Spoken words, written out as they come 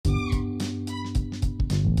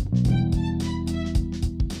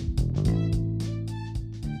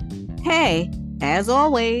Hey, as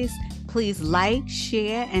always, please like,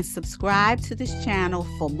 share, and subscribe to this channel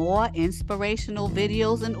for more inspirational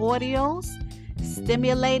videos and audios,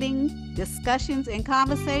 stimulating discussions and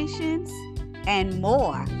conversations, and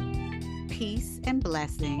more. Peace and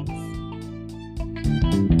blessings.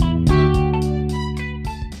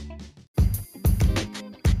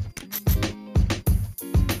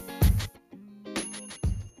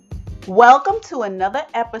 Welcome to another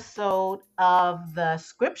episode of the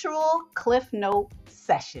Scriptural Cliff Note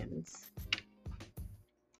Sessions.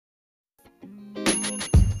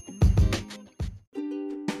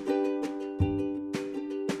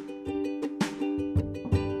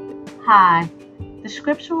 Hi, the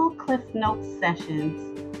Scriptural Cliff Note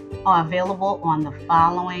Sessions are available on the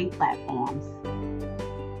following platforms: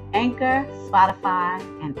 Anchor, Spotify,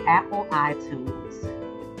 and Apple iTunes.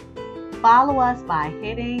 Follow us by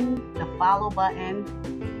hitting the follow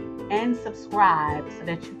button and subscribe so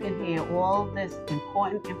that you can hear all this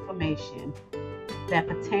important information that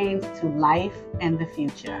pertains to life and the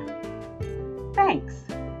future. Thanks.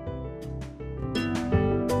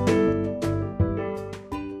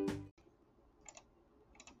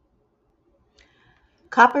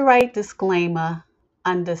 Copyright disclaimer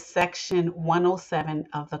under Section 107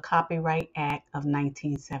 of the Copyright Act of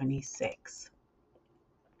 1976.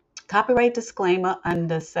 Copyright disclaimer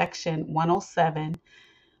under Section 107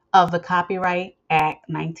 of the Copyright Act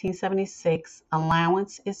 1976.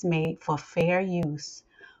 Allowance is made for fair use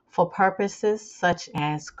for purposes such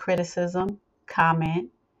as criticism, comment,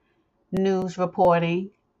 news reporting,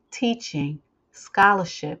 teaching,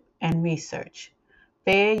 scholarship, and research.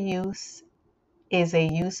 Fair use is a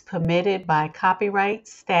use permitted by copyright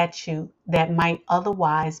statute that might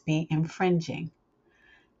otherwise be infringing.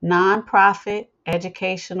 Non-profit,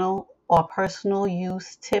 educational, or personal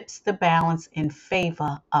use tips the balance in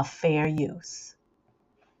favor of fair use.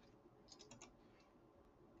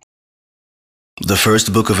 The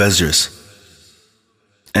first book of Esdras.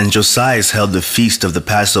 And Josiah held the feast of the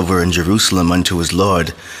Passover in Jerusalem unto his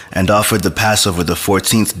Lord, and offered the Passover the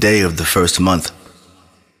 14th day of the first month,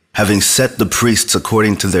 having set the priests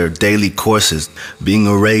according to their daily courses, being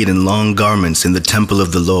arrayed in long garments in the temple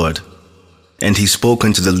of the Lord. And he spoke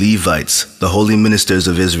unto the Levites, the holy ministers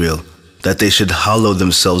of Israel, that they should hallow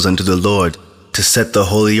themselves unto the Lord, to set the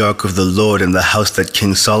holy ark of the Lord in the house that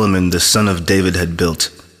King Solomon the son of David had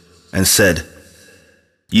built, and said,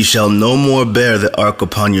 Ye shall no more bear the ark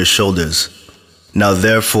upon your shoulders. Now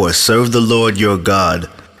therefore serve the Lord your God,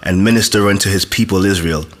 and minister unto his people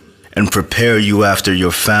Israel, and prepare you after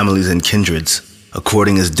your families and kindreds,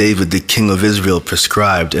 according as David the king of Israel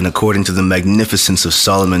prescribed, and according to the magnificence of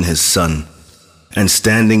Solomon his son. And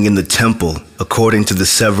standing in the temple, according to the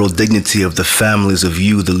several dignity of the families of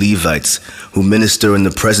you the Levites, who minister in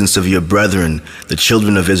the presence of your brethren, the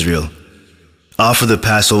children of Israel, offer the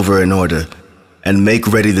Passover in order, and make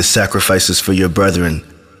ready the sacrifices for your brethren,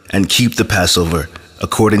 and keep the Passover,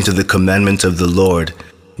 according to the commandment of the Lord,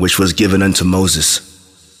 which was given unto Moses.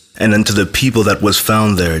 And unto the people that was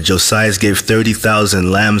found there, Josiah gave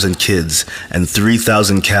 30,000 lambs and kids, and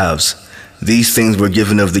 3,000 calves. These things were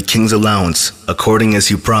given of the king's allowance, according as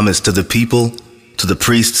he promised to the people, to the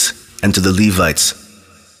priests, and to the Levites.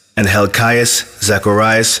 And Hilkias,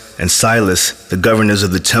 Zacharias, and Silas, the governors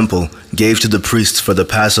of the temple, gave to the priests for the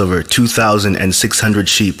Passover 2,600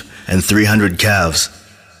 sheep and 300 calves.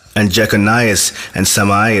 And Jechonias, and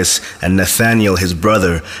Samaias, and Nathaniel his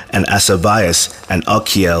brother, and Asabias, and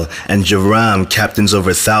Achiel, and Joram, captains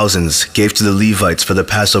over thousands, gave to the Levites for the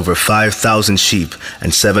Passover 5,000 sheep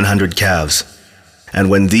and 700 calves. And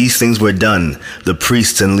when these things were done, the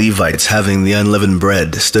priests and Levites, having the unleavened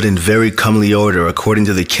bread, stood in very comely order according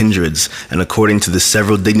to the kindreds, and according to the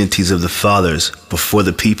several dignities of the fathers, before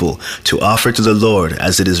the people, to offer to the Lord,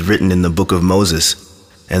 as it is written in the book of Moses.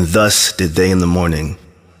 And thus did they in the morning.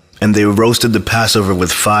 And they roasted the Passover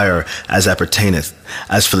with fire, as appertaineth.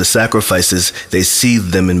 As for the sacrifices, they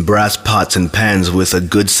seethed them in brass pots and pans with a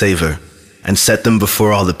good savor, and set them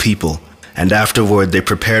before all the people. And afterward they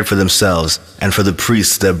prepared for themselves, and for the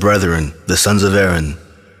priests their brethren, the sons of Aaron.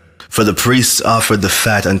 For the priests offered the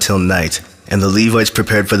fat until night, and the Levites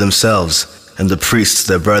prepared for themselves, and the priests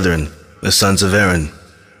their brethren, the sons of Aaron.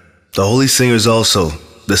 The holy singers also,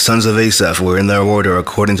 the sons of Asaph, were in their order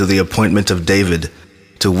according to the appointment of David,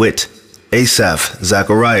 to wit, Asaph,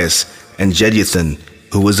 Zacharias, and Jeduthun,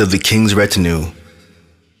 who was of the king's retinue.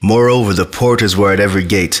 Moreover, the porters were at every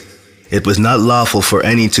gate. It was not lawful for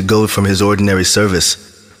any to go from his ordinary service,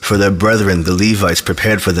 for their brethren the Levites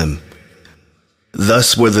prepared for them.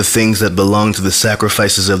 Thus were the things that belonged to the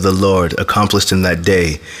sacrifices of the Lord accomplished in that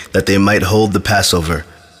day, that they might hold the Passover.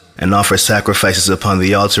 and offer sacrifices upon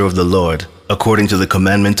the altar of the Lord, according to the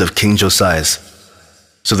commandment of King Josias.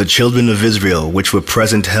 So the children of Israel which were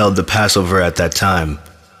present held the Passover at that time,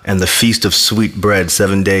 and the feast of sweet bread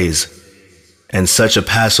 7 days. And such a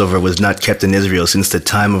Passover was not kept in Israel since the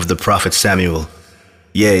time of the prophet Samuel.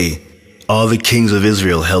 Yea, all the kings of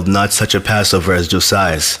Israel held not such a Passover as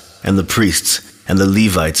Josias, and the priests, and the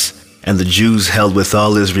Levites, and the Jews held with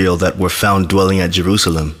all Israel that were found dwelling at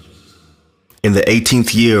Jerusalem. In the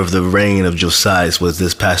 18th year of the reign of Josias was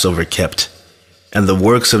this Passover kept. And the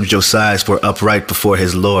works of Josias were upright before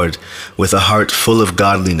his Lord, with a heart full of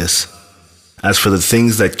godliness. As for the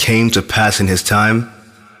things that came to pass in his time,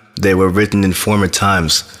 they were written in former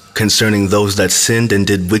times, concerning those that sinned and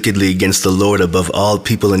did wickedly against the Lord above all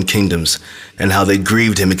people and kingdoms, and how they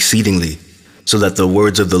grieved him exceedingly, so that the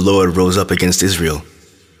words of the Lord rose up against Israel.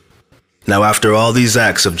 Now after all these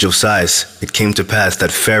acts of Josias, it came to pass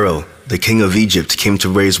that Pharaoh, the king of Egypt, came to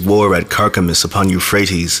raise war at Carchemish upon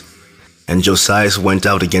Euphrates, and Josias went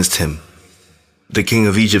out against him. The king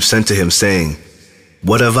of Egypt sent to him, saying,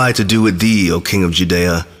 What have I to do with thee, O king of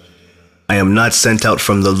Judea? I am not sent out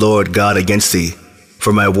from the Lord God against thee,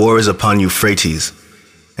 for my war is upon Euphrates.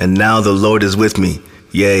 And now the Lord is with me,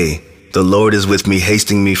 yea, the Lord is with me,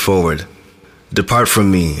 hasting me forward. Depart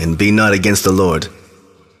from me, and be not against the Lord.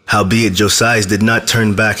 Howbeit Josias did not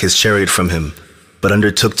turn back his chariot from him, but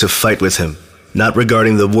undertook to fight with him, not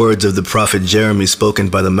regarding the words of the prophet Jeremy spoken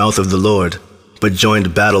by the mouth of the Lord, but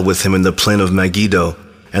joined battle with him in the plain of Megiddo,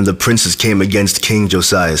 and the princes came against King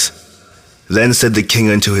Josias. Then said the king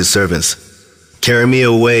unto his servants, Carry me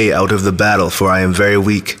away out of the battle, for I am very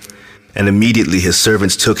weak. And immediately his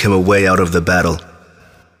servants took him away out of the battle.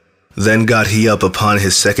 Then got he up upon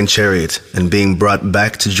his second chariot, and being brought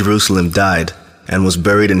back to Jerusalem died, and was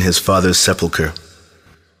buried in his father's sepulchre.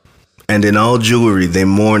 And in all Jewry they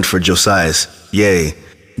mourned for Josias, yea,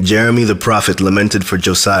 Jeremy the prophet lamented for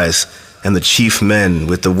Josias, and the chief men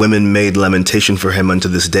with the women made lamentation for him unto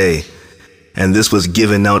this day. And this was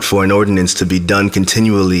given out for an ordinance to be done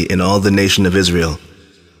continually in all the nation of Israel.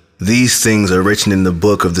 These things are written in the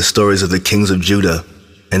book of the stories of the kings of Judah,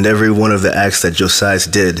 and every one of the acts that Josias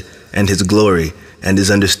did, and his glory, and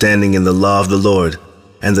his understanding in the law of the Lord,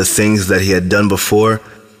 and the things that he had done before,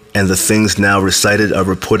 and the things now recited are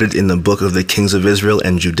reported in the book of the kings of Israel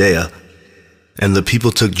and Judea. And the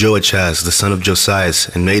people took Joachaz the son of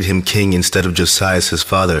Josias, and made him king instead of Josias his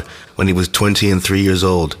father, when he was 23 years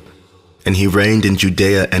old. And he reigned in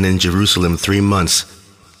Judea and in Jerusalem 3 months.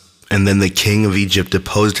 And then the king of Egypt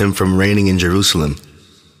deposed him from reigning in Jerusalem.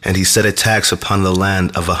 And he set a tax upon the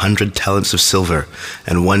land of 100 talents of silver,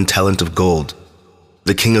 and 1 talent of gold.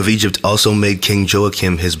 The king of Egypt also made King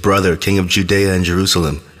Joachim his brother king of Judea and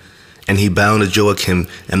Jerusalem. And he bound Joachim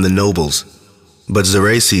and the nobles. But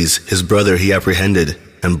Zereces his brother he apprehended,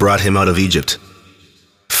 and brought him out of Egypt.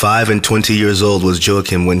 25 years old was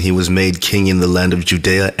Joachim when he was made king in the land of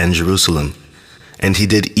Judea and Jerusalem. And he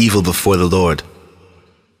did evil before the Lord.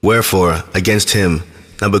 Wherefore, against him,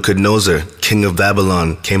 Nebuchadnezzar, king of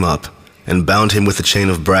Babylon, came up, and bound him with a chain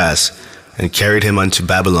of brass, and carried him unto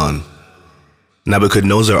Babylon.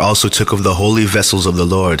 Nebuchadnezzar also took of the holy vessels of the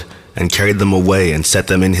Lord, and carried them away, and set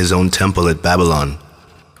them in his own temple at Babylon.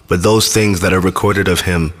 But those things that are recorded of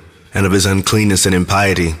him, and of his uncleanness and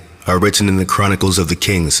impiety, are written in the chronicles of the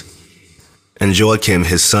kings. And Joachim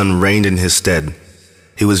his son reigned in his stead.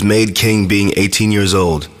 He was made king being 18 years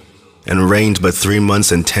old, and reigned but 3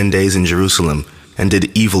 months and 10 days in Jerusalem, and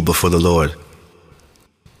did evil before the Lord.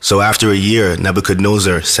 So after a year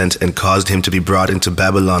Nebuchadnezzar sent and caused him to be brought into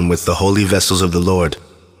Babylon with the holy vessels of the Lord,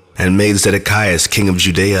 and made Zedekias king of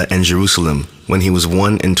Judea and Jerusalem, when he was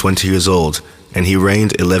 21 years old, and he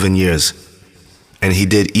reigned 11 years. And he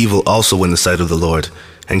did evil also in the sight of the Lord,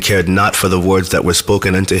 and cared not for the words that were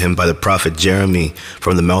spoken unto him by the prophet Jeremy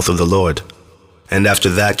from the mouth of the Lord. And after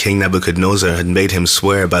that King Nebuchadnezzar had made him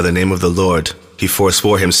swear by the name of the Lord, he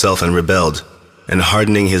forswore himself and rebelled, and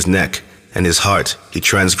hardening his neck and his heart, he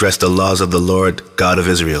transgressed the laws of the Lord God of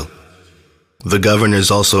Israel. The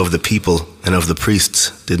governors also of the people and of the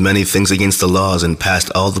priests did many things against the laws, and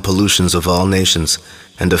passed all the pollutions of all nations,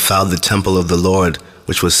 and defiled the temple of the Lord,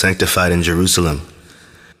 which was sanctified in Jerusalem.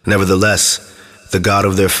 Nevertheless, the God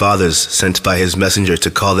of their fathers sent by his messenger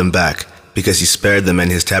to call them back, because he spared them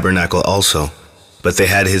and his tabernacle also. But they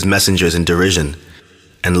had his messengers in derision.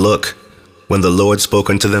 And look, when the Lord spoke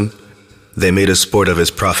unto them, they made a sport of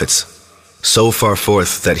his prophets, so far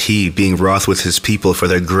forth that he, being wroth with his people for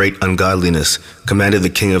their great ungodliness, commanded the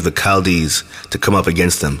king of the Chaldees to come up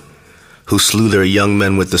against them, who slew their young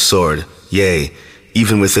men with the sword, yea,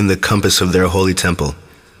 even within the compass of their holy temple.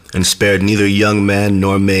 and spared neither young man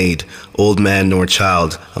nor maid, old man nor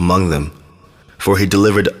child among them. For he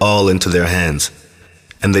delivered all into their hands.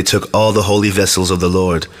 And they took all the holy vessels of the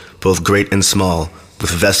Lord, both great and small,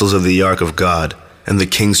 with vessels of the ark of God, and the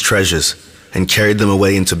king's treasures, and carried them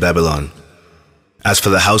away into Babylon. As for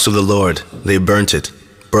the house of the Lord, they burnt it,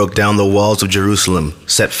 broke down the walls of Jerusalem,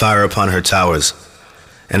 set fire upon her towers.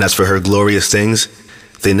 And as for her glorious things,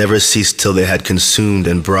 they never ceased till they had consumed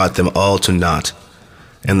and brought them all to naught.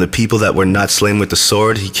 And the people that were not slain with the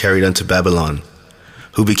sword he carried unto Babylon,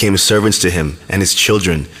 who became servants to him and his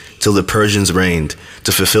children, till the Persians reigned,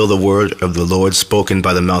 to fulfill the word of the Lord spoken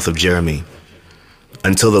by the mouth of Jeremy.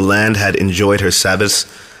 Until the land had enjoyed her Sabbaths,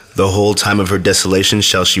 the whole time of her desolation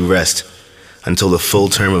shall she rest, until the full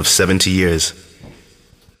term of 70 years.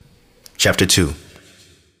 Chapter 2.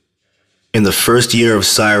 In the first year of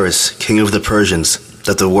Cyrus, king of the Persians,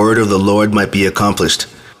 that the word of the Lord might be accomplished,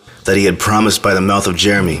 that he had promised by the mouth of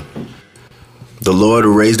Jeremy, the Lord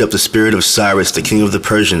raised up the spirit of Cyrus, the king of the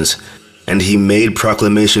Persians, and he made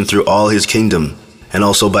proclamation through all his kingdom, and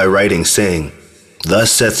also by writing, saying,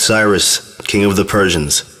 Thus saith Cyrus, king of the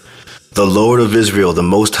Persians, The Lord of Israel, the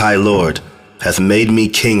Most High Lord, hath made me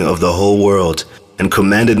king of the whole world, and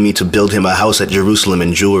commanded me to build him a house at Jerusalem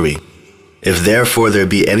in jewelry. If therefore there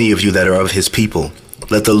be any of you that are of his people,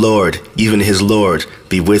 let the Lord, even his Lord,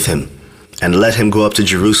 be with him, and let him go up to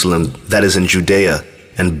Jerusalem, that is in Judea,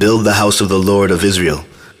 and build the house of the Lord of Israel.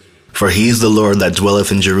 For he is the Lord that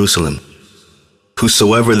dwelleth in Jerusalem.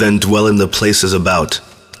 Whosoever then dwell in the places about,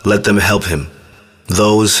 let them help him.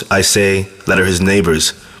 Those, I say, that are his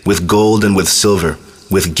neighbors, with gold and with silver,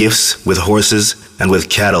 with gifts, with horses, and with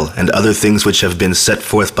cattle, and other things which have been set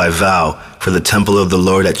forth by vow for the temple of the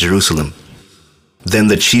Lord at Jerusalem. Then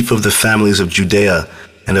the chief of the families of Judea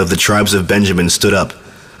and of the tribes of Benjamin stood up,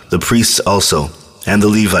 the priests also, and the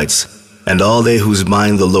Levites, and all they whose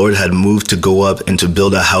mind the Lord had moved to go up and to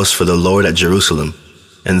build a house for the Lord at Jerusalem,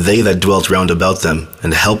 and they that dwelt round about them,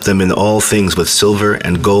 and helped them in all things with silver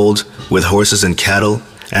and gold, with horses and cattle,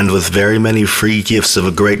 and with very many free gifts of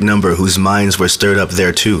a great number whose minds were stirred up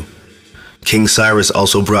thereto. King Cyrus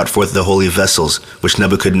also brought forth the holy vessels, which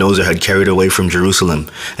Nebuchadnezzar had carried away from Jerusalem,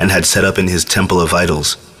 and had set up in his temple of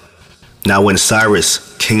idols. Now when Cyrus,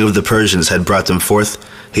 king of the Persians, had brought them forth,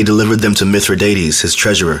 he delivered them to Mithridates, his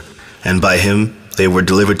treasurer, and by him they were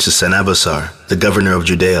delivered to Sennabbasar, the governor of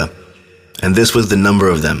Judea. And this was the number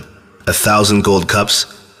of them, 1,000 gold cups,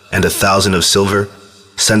 and 1,000 of silver,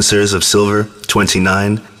 censers of silver,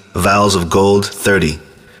 29, vials of gold, 30,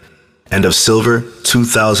 and of silver,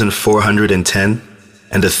 2,410,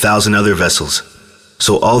 and 1,000 other vessels.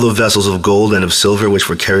 So all the vessels of gold and of silver which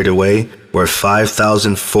were carried away were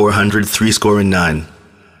 5,469.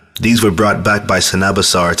 These were brought back by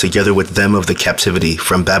Sennabbasar together with them of the captivity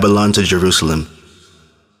from Babylon to Jerusalem.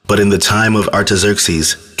 But in the time of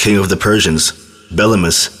Artaxerxes, king of the Persians,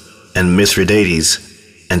 Belamus, and Mithridates,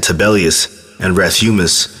 and Tabelius, and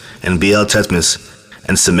Rathumus, and Beeltetmus,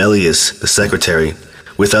 and Semelius, the secretary,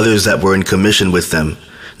 with others that were in commission with them,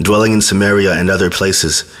 dwelling in Samaria and other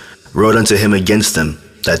places, wrote unto him against them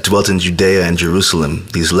that dwelt in Judea and Jerusalem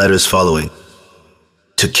these letters following.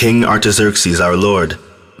 To King Artaxerxes our Lord,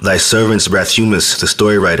 thy servants Rathumus the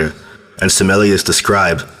story writer, and Semelius the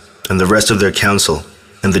scribe, and the rest of their council,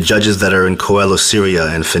 and the judges that are in Coelo-Syria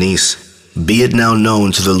and Phoenice, be it now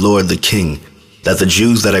known to the Lord the King, that the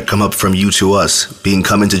Jews that are come up from you to us, being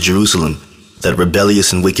come into Jerusalem, that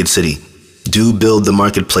rebellious and wicked city, do build the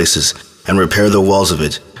marketplaces, and repair the walls of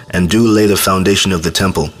it, and do lay the foundation of the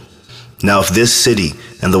temple. Now if this city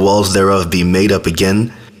and the walls thereof be made up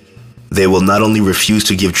again, they will not only refuse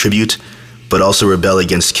to give tribute, but also rebel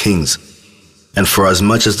against kings. And for as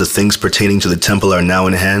much as the things pertaining to the temple are now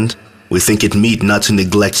in hand, we think it meet not to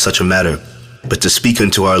neglect such a matter, but to speak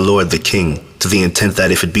unto our Lord the King, to the intent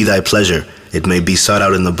that if it be thy pleasure, it may be sought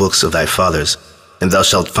out in the books of thy fathers. And thou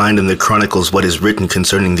shalt find in the chronicles what is written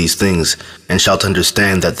concerning these things, and shalt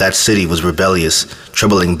understand that that city was rebellious,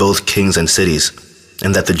 troubling both kings and cities,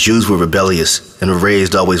 and that the Jews were rebellious, and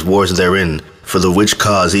raised always wars therein, for the which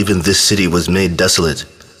cause even this city was made desolate.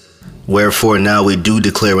 Wherefore now we do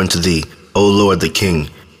declare unto thee, O Lord the King,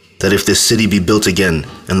 that if this city be built again,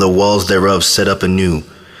 and the walls thereof set up anew,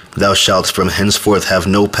 thou shalt from henceforth have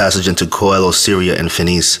no passage into Coelo-Syria and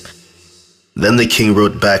Phoenice. Then the king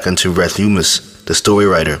wrote back unto Rathumus, the story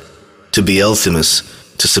writer, to Beelthemus,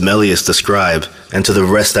 to Semelius the scribe, and to the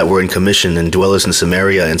rest that were in commission and dwellers in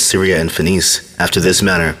Samaria and Syria and Phoenice, after this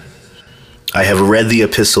manner: I have read the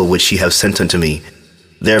epistle which ye have sent unto me.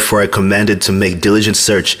 Therefore I commanded to make diligent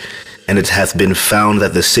search, and it hath been found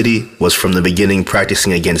that the city was from the beginning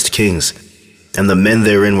practicing against kings, and the men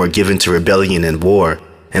therein were given to rebellion and war,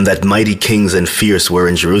 and that mighty kings and fierce were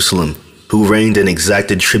in Jerusalem, who reigned and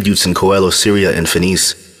exacted tributes in Coelo-Syria and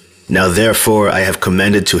Phoenice. Now therefore I have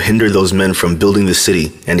commanded to hinder those men from building the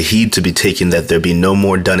city, and heed to be taken that there be no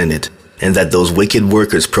more done in it, and that those wicked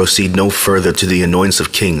workers proceed no further to the annoyance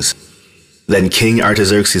of kings. Then King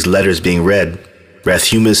Artaxerxes' letters being read,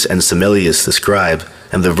 Rathumus and Semelius the scribe,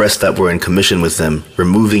 and the rest that were in commission with them,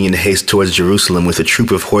 removing in haste towards Jerusalem with a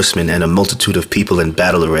troop of horsemen and a multitude of people in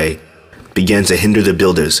battle array, began to hinder the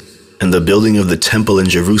builders, and the building of the temple in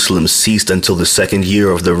Jerusalem ceased until the 2nd year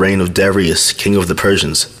of the reign of Darius, king of the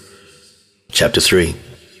Persians. Chapter 3.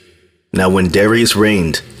 Now when Darius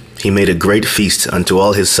reigned, he made a great feast unto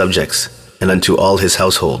all his subjects, and unto all his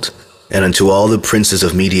household, and unto all the princes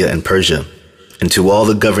of Media and Persia, and to all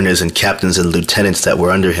the governors and captains and lieutenants that were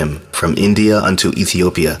under him, from India unto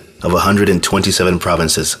Ethiopia, of 127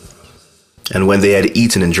 provinces. And when they had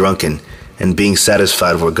eaten and drunken, and being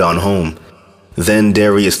satisfied were gone home, then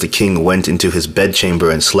Darius the king went into his bedchamber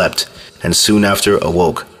and slept, and soon after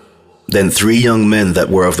awoke. Then 3 young men that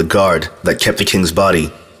were of the guard, that kept the king's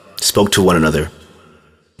body, spoke to one another,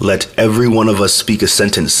 Let every one of us speak a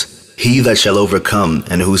sentence. He that shall overcome,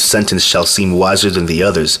 and whose sentence shall seem wiser than the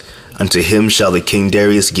others, unto him shall the king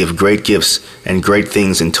Darius give great gifts and great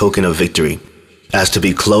things in token of victory, as to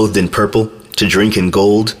be clothed in purple, to drink in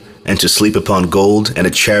gold, and to sleep upon gold, and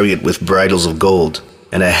a chariot with bridles of gold,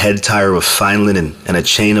 and a head tire of fine linen, and a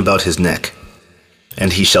chain about his neck.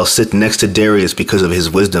 And he shall sit next to Darius because of his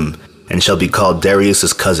wisdom, and shall be called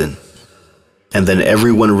Darius's cousin. And then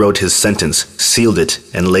everyone wrote his sentence, sealed it,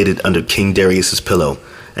 and laid it under King Darius's pillow,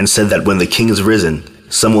 and said that when the king is risen,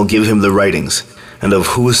 some will give him the writings, and of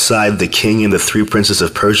whose side the king and the 3 princes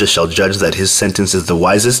of Persia shall judge that his sentence is the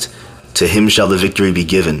wisest, to him shall the victory be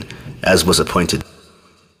given, as was appointed.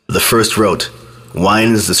 The first wrote, Wine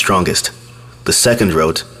is the strongest. The second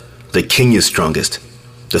wrote, The king is strongest.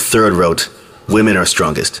 The third wrote, Women are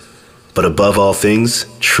strongest. But above all things,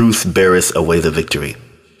 truth beareth away the victory.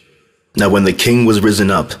 Now when the king was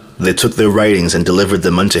risen up, they took their writings and delivered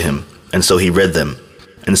them unto him, and so he read them.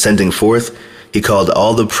 And sending forth, he called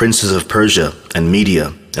all the princes of Persia and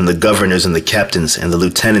Media, and the governors and the captains and the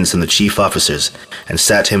lieutenants and the chief officers, and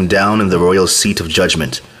sat him down in the royal seat of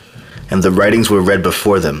judgment. And the writings were read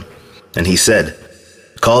before them. And he said,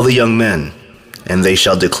 Call the young men, and they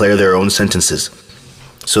shall declare their own sentences.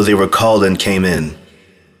 So they were called and came in.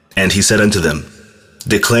 And he said unto them,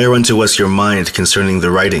 Declare unto us your mind concerning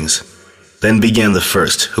the writings. Then began the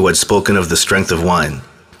first, who had spoken of the strength of wine.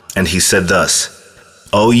 And he said thus,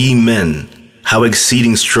 O ye men, how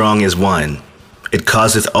exceeding strong is wine! It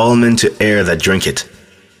causeth all men to err that drink it.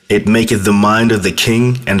 It maketh the mind of the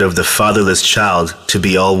king and of the fatherless child to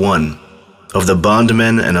be all one, of the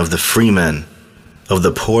bondman and of the freeman, of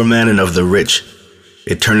the poor man and of the rich.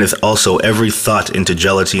 It turneth also every thought into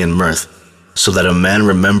jollity and mirth, so that a man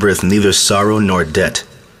remembereth neither sorrow nor debt.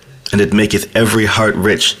 And it maketh every heart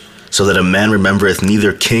rich, so that a man remembereth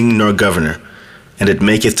neither king nor governor. And it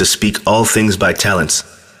maketh to speak all things by talents.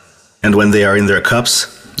 And when they are in their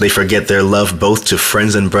cups, they forget their love both to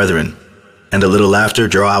friends and brethren, and a little after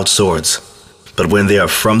draw out swords. But when they are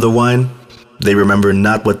from the wine, they remember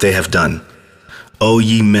not what they have done. O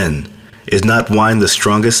ye men, is not wine the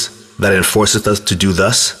strongest, that enforceth us to do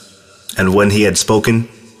thus? And when he had spoken,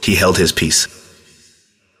 he held his peace.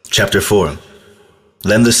 Chapter 4.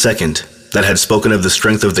 Then the second, that had spoken of the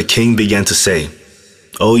strength of the king, began to say,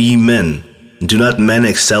 O ye men, do not men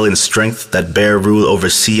excel in strength that bear rule over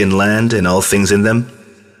sea and land and all things in them?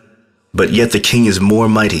 But yet the king is more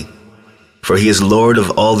mighty, for he is Lord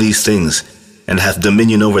of all these things, and hath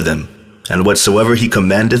dominion over them, and whatsoever he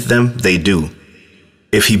commandeth them, they do.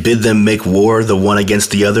 If he bid them make war the one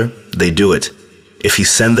against the other, they do it. If he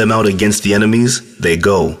send them out against the enemies, they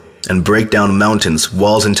go, and break down mountains,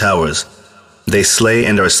 walls, and towers. They slay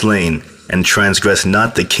and are slain, and transgress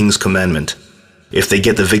not the king's commandment. If they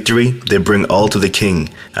get the victory, they bring all to the king,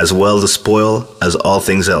 as well the spoil as all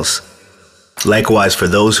things else. Likewise for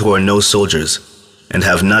those who are no soldiers, and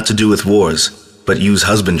have not to do with wars, but use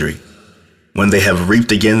husbandry. When they have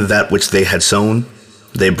reaped again that which they had sown,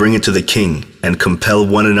 they bring it to the king, and compel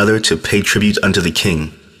one another to pay tribute unto the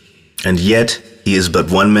king. And yet he is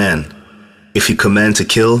but one man. If he command to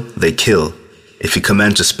kill, they kill. If he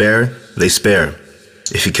command to spare, they spare.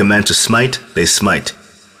 If he command to smite, they smite.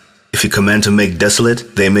 If he command to make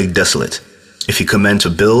desolate, they make desolate. If he command to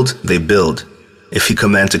build, they build. If he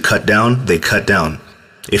command to cut down, they cut down.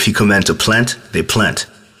 If he command to plant, they plant.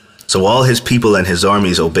 So all his people and his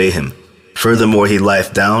armies obey him. Furthermore he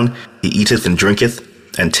lieth down, he eateth and drinketh,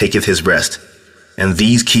 and taketh his rest. And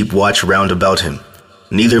these keep watch round about him.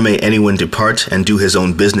 Neither may anyone depart and do his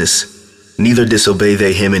own business. neither disobey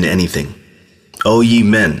they him in anything. O ye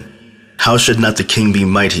men, how should not the king be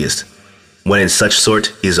mightiest, when in such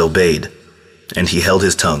sort he is obeyed? And he held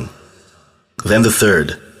his tongue. Then the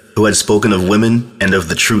third, who had spoken of women and of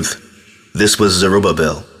the truth, this was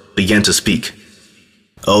Zerubbabel, began to speak.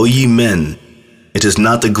 O ye men, it is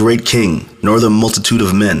not the great king, nor the multitude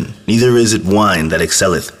of men, neither is it wine that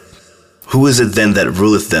excelleth. Who is it then that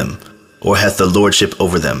ruleth them, or hath the lordship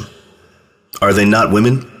over them? Are they not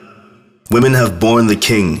women? Women have borne the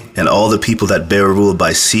king, and all the people that bear rule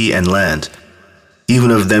by sea and land.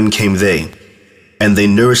 Even of them came they, and they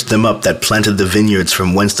nourished them up that planted the vineyards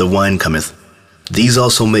from whence the wine cometh. These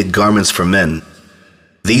also make garments for men.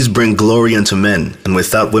 These bring glory unto men, and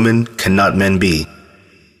without women cannot men be.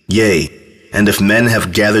 Yea, and if men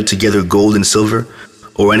have gathered together gold and silver,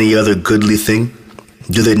 or any other goodly thing,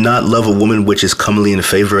 do they not love a woman which is comely in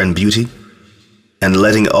favor and beauty? And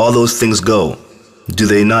letting all those things go, do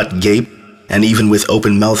they not gape, and even with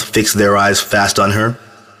open mouth fix their eyes fast on her?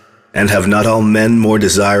 And have not all men more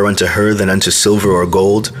desire unto her than unto silver or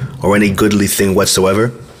gold, or any goodly thing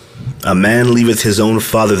whatsoever? A man leaveth his own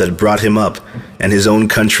father that brought him up, and his own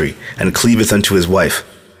country, and cleaveth unto his wife.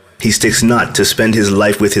 He sticks not to spend his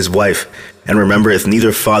life with his wife, and remembereth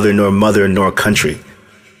neither father nor mother nor country.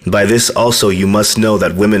 By this also you must know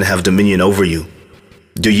that women have dominion over you.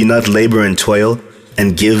 Do ye not labor and toil,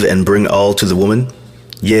 and give and bring all to the woman?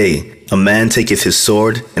 Yea, a man taketh his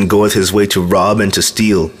sword, and goeth his way to rob and to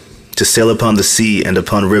steal, to sail upon the sea and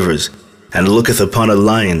upon rivers, and looketh upon a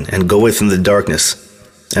lion, and goeth in the darkness.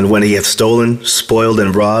 And when he hath stolen, spoiled,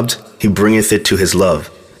 and robbed, he bringeth it to his love.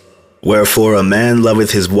 Wherefore a man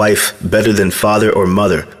loveth his wife better than father or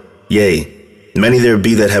mother. Yea, many there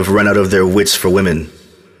be that have run out of their wits for women,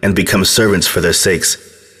 and become servants for their sakes.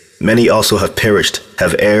 Many also have perished,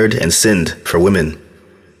 have erred and sinned for women.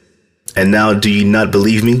 And now do ye not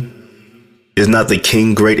believe me? Is not the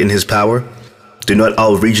king great in his power? Do not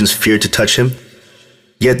all regions fear to touch him?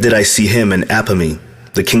 Yet did I see him and Apame,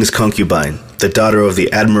 the king's concubine, the daughter of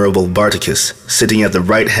the admirable Barticus, sitting at the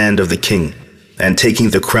right hand of the king, and taking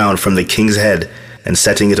the crown from the king's head, and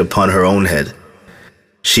setting it upon her own head.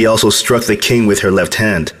 She also struck the king with her left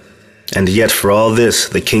hand, and yet for all this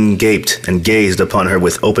the king gaped and gazed upon her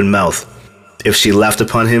with open mouth. If she laughed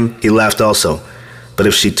upon him, he laughed also. But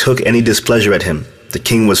if she took any displeasure at him, the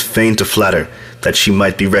king was fain to flatter, that she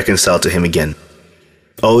might be reconciled to him again.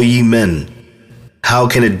 O ye men, how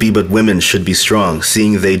can it be but women should be strong,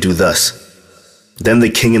 seeing they do thus? Then the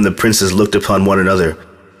king and the princes looked upon one another,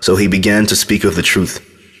 so he began to speak of the truth.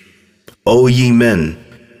 O ye men,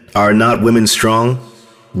 are not women strong?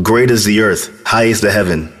 Great is the earth, high is the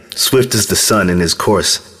heaven, swift is the sun in his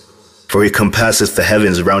course. For he compasseth the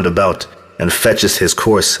heavens round about, and fetcheth his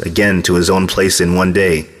course again to his own place in one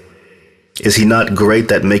day. Is he not great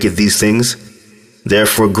that maketh these things?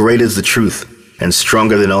 Therefore great is the truth, and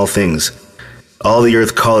stronger than all things. All the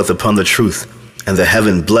earth calleth upon the truth, and the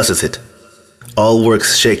heaven blesseth it. All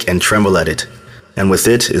works shake and tremble at it, and with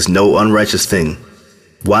it is no unrighteous thing.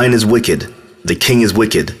 Wine is wicked, the king is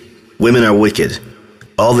wicked, women are wicked,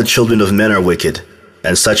 all the children of men are wicked,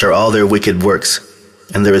 and such are all their wicked works,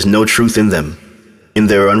 and there is no truth in them. In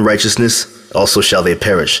their unrighteousness also shall they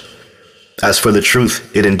perish. As for the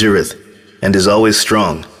truth, it endureth, and is always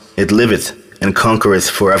strong, it liveth, and conquereth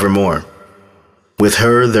forevermore. With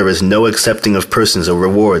her there is no accepting of persons or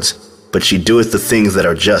rewards, but she doeth the things that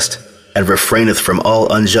are just, and refraineth from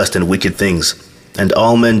all unjust and wicked things, and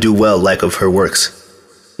all men do well like of her works.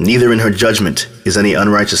 Neither in her judgment is any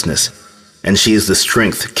unrighteousness, and she is the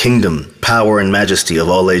strength, kingdom, power, and majesty of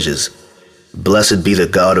all ages. Blessed be the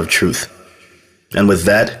God of truth. And with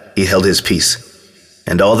that he held his peace.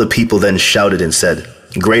 And all the people then shouted and said,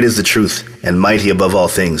 Great is the truth, and mighty above all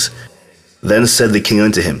things. Then said the king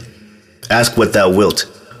unto him, Ask what thou wilt,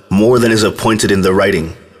 more than is appointed in the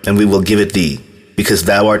writing, and we will give it thee, because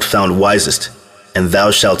thou art found wisest, and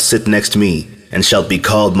thou shalt sit next me, and shalt be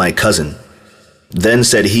called my cousin. Then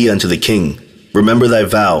said he unto the king, Remember thy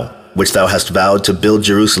vow, which thou hast vowed to build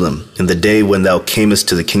Jerusalem in the day when thou camest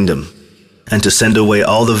to the kingdom, and to send away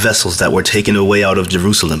all the vessels that were taken away out of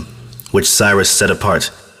Jerusalem, which Cyrus set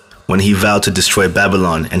apart, when he vowed to destroy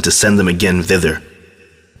Babylon and to send them again thither.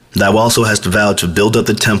 Thou also hast vowed to build up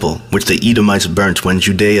the temple which the Edomites burnt when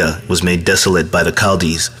Judea was made desolate by the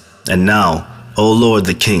Chaldees. And now, O Lord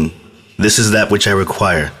the King, this is that which I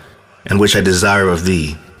require, and which I desire of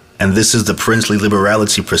thee, and this is the princely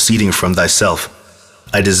liberality proceeding from thyself.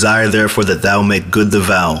 I desire therefore that thou make good the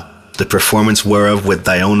vow, the performance whereof with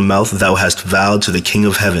thy own mouth thou hast vowed to the King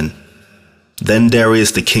of heaven. Then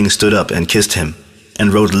Darius the king stood up and kissed him,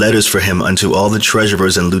 and wrote letters for him unto all the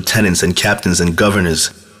treasurers and lieutenants and captains and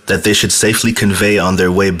governors, that they should safely convey on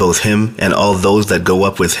their way both him and all those that go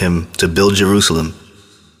up with him to build Jerusalem.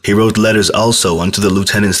 He wrote letters also unto the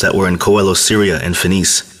lieutenants that were in Coelo Syria and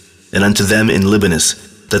Phoenice, and unto them in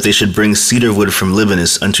Libanus, that they should bring cedar wood from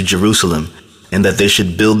Libanus unto Jerusalem, and that they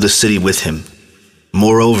should build the city with him.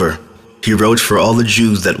 Moreover, he wrote for all the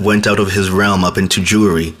Jews that went out of his realm up into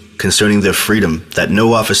Jewry, concerning their freedom, that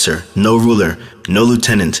no officer, no ruler, no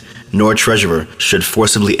lieutenant, nor treasurer should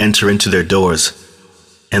forcibly enter into their doors,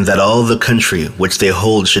 and that all the country which they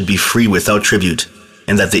hold should be free without tribute,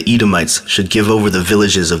 and that the Edomites should give over the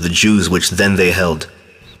villages of the Jews which then they held.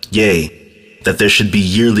 Yea, that there should be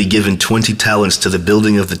yearly given 20 talents to the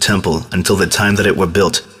building of the temple until the time that it were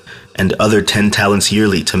built, and other 10 talents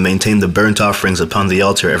yearly to maintain the burnt offerings upon the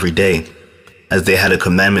altar every day, as they had a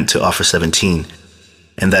commandment to offer 17,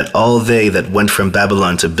 and that all they that went from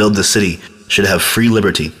Babylon to build the city should have free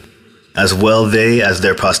liberty, as well they as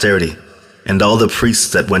their posterity, and all the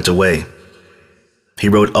priests that went away. He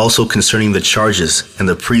wrote also concerning the charges and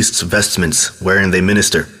the priests' vestments wherein they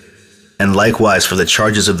minister, and likewise for the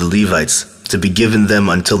charges of the Levites, to be given them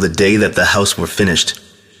until the day that the house were finished,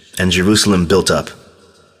 and Jerusalem built up.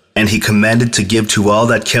 And he commanded to give to all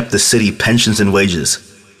that kept the city pensions and wages.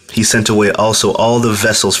 He sent away also all the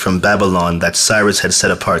vessels from Babylon that Cyrus had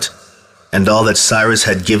set apart, and all that Cyrus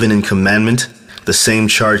had given in commandment, the same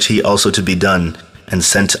charged he also to be done, and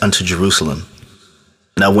sent unto Jerusalem.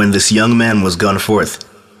 Now when this young man was gone forth,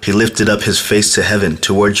 he lifted up his face to heaven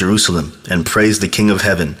toward Jerusalem, and praised the King of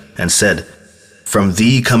heaven, and said, From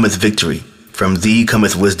thee cometh victory, from thee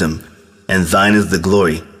cometh wisdom, and thine is the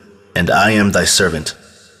glory, and I am thy servant.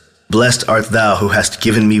 Blessed art thou who hast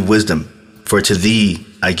given me wisdom, for to thee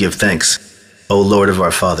I give thanks, O Lord of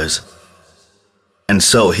our fathers. And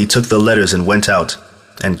so he took the letters and went out,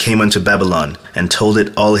 and came unto Babylon, and told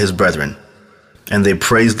it all his brethren. And they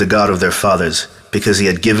praised the God of their fathers, because he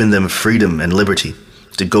had given them freedom and liberty,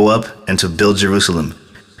 to go up and to build Jerusalem,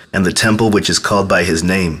 and the temple which is called by his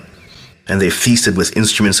name. And they feasted with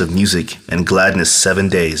instruments of music and gladness 7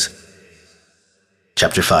 days.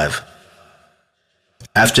 Chapter 5.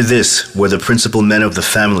 After this were the principal men of the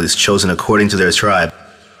families chosen according to their tribe,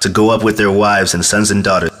 to go up with their wives and sons and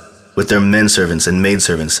daughters, with their menservants and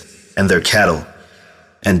maidservants, and their cattle.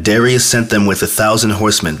 And Darius sent them with 1,000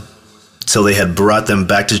 horsemen, till they had brought them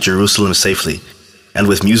back to Jerusalem safely, and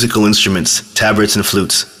with musical instruments, tabrets and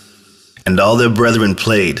flutes. And all their brethren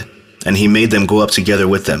played, and he made them go up together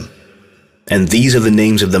with them. And these are the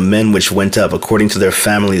names of the men which went up according to their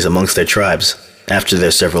families amongst their tribes, after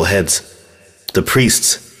their several heads. The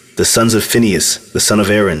priests, the sons of Phinehas, the son of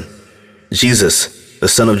Aaron, Jesus, the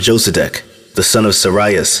son of Josedek, the son of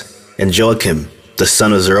Sarias, and Joachim, the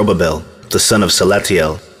son of Zerubbabel, the son of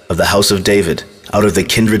Salatiel, of the house of David, out of the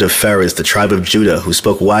kindred of Phares, the tribe of Judah, who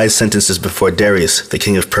spoke wise sentences before Darius, the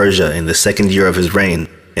king of Persia, in the 2nd year of his reign,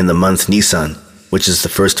 in the month Nisan, which is the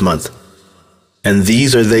 1st month. And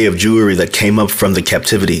these are they of Jewry that came up from the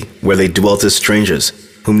captivity, where they dwelt as strangers,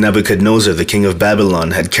 whom Nebuchadnezzar the king of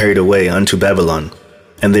Babylon had carried away unto Babylon.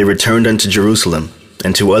 And they returned unto Jerusalem,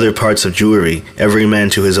 and to other parts of Jewry, every man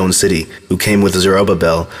to his own city, who came with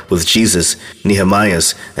Zerubbabel, with Jesus,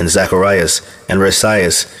 Nehemias, and Zacharias, and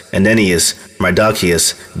Resias, and Ennias,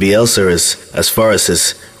 Mardochius, Beelsaris,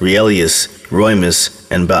 Aspharis, Reelias, Roimus,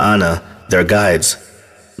 and Baana, their guides.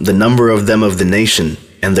 The number of them of the nation,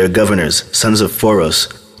 and their governors, sons of Phoros,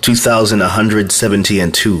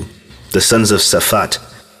 2,172. The sons of Saphat,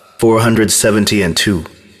 472.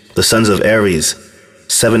 The sons of Aries,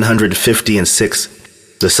 756.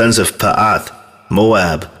 The sons of Paath,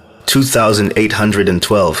 Moab,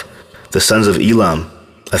 2,812. The sons of Elam,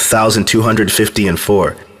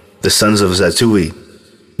 1,254. The sons of Zatui,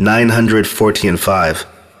 945.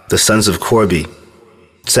 The sons of Corbi,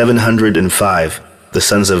 705. The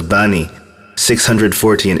sons of Bani,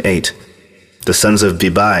 648. The sons of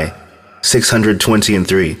Bebai,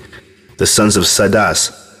 623. The sons of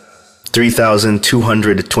Sadas,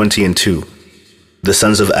 3,222. The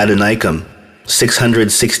sons of Adonikam,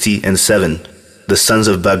 667. The sons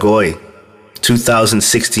of Bagoi,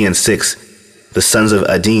 2,066. The sons of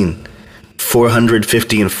Adin,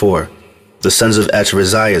 454. The sons of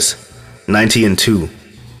Atrazias, 92.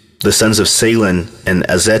 The sons of Salon and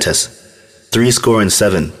Azetus,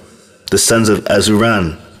 7. The sons of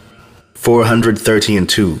Azuran,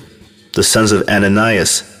 432. The sons of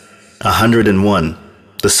Ananias, 101.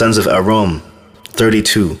 The sons of Arom,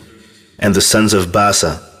 32. And the sons of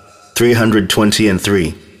Basa,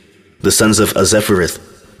 323. The sons of Azepharith,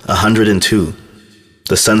 102.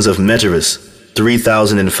 The sons of Metaris,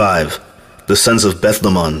 3,005. The sons of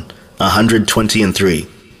Bethlemon, 123.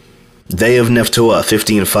 They of Nephtoah,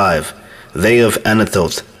 55. They of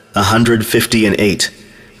Anathoth, 150:8.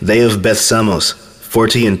 They of Beth Samos,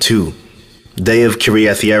 40:2. They of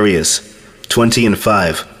Kiriath-Jearim,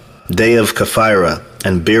 20:5. They of Kephirah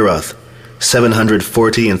and Beeroth,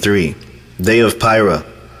 740:3. They of Pyrah,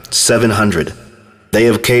 700. They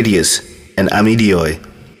of Cadius and Amidioi,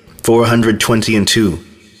 420:2.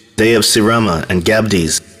 They of Sirama and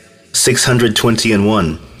Gabdes,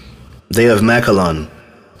 620:1. They of Macalon,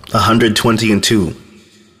 120:2.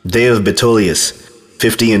 They of Betolius,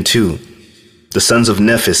 50:2. The sons of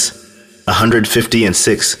Nephis,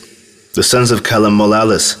 150:6. The sons of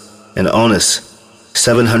Calamolalis and Onus,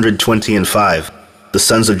 720:5. The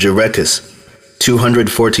sons of Jerekis,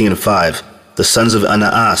 240:5. The sons of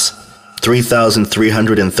Anaas,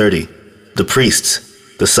 3,330. The priests,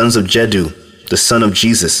 the sons of Jedu, the son of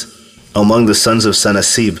Jesus, among the sons of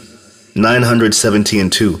Sanasib,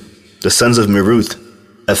 970:2. The sons of Meruth,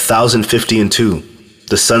 1,050:2.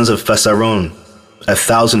 The sons of Phasaron,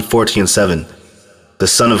 1,040:7. The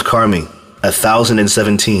son of Carmi,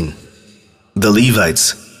 1,017. The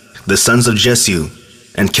Levites, the sons of Jesu,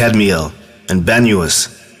 and Kadmiel, and Banuas,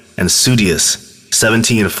 and Sudius,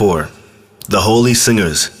 70:4. The holy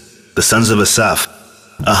singers, the sons of Asaph,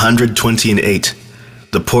 120:8.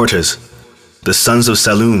 The porters, the sons of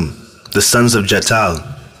Salum, the sons of Jatal,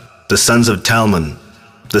 the sons of Talmon,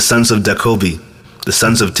 the sons of Dakobi, the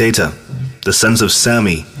sons of Teta, the sons of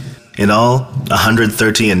Sami, in all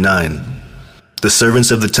 130:9. The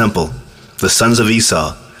servants of the temple, the sons of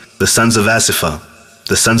Esau, the sons of Asapha,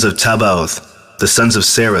 the sons of Tabaoth, the sons of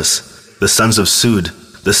Saras, the sons of Sud,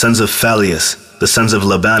 the sons of Phallius, the sons of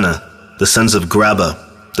Labana, the sons of Graba,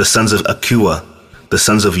 the sons of Akua, the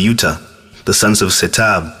sons of Utah, the sons of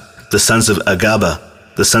Setab, the sons of Agaba,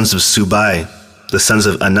 the sons of Subai, the sons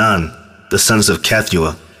of Anan, the sons of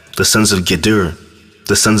Kathua, the sons of Gedur,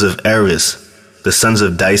 the sons of Aris, the sons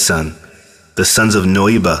of Dyson, the sons of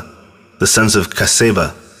Noiba, the sons of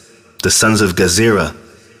Kaseba, the sons of Gazera,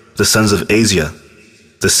 the sons of Asia,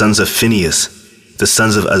 the sons of Phinehas, the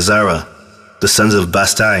sons of Azara, the sons of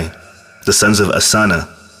Bastai, the sons of Asana,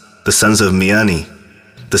 the sons of Miani,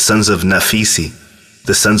 the sons of Naphisi,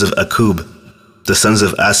 the sons of Akub, the sons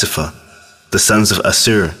of Asapha, the sons of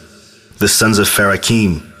Asur, the sons of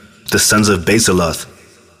Pharakim, the sons of Basaloth,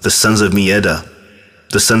 the sons of Mieda,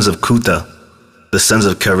 the sons of Kuta, the sons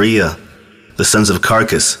of Karia, the sons of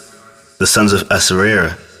Carcas, the sons of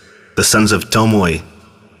Asarer, the sons of Tomoi,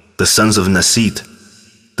 the sons of Nasit,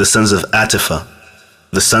 the sons of Atiphah,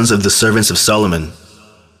 the sons of the servants of Solomon,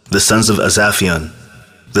 the sons of Azaphion,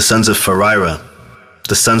 the sons of Farira,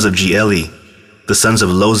 the sons of Jeeli, the sons of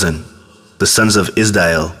Lozan, the sons of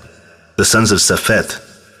Isdael, the sons of Saphet,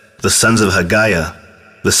 the sons of Haggiah,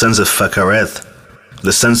 the sons of Phakareth,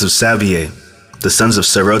 the sons of Sabieh, the sons of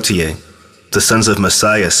Serotieh, the sons of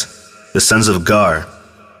Messias, the sons of Gar,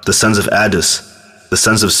 the sons of Adus, the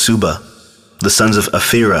sons of Suba, the sons of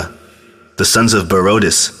Aphira, the sons of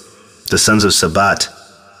Barodis, the sons of Sabat,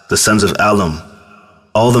 the sons of Alum.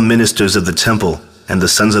 All the ministers of the temple and the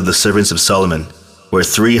sons of the servants of Solomon were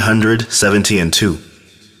 370:2.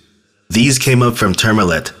 These came up from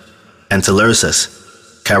Termelet, and Telersus,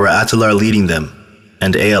 Karaatalar leading them,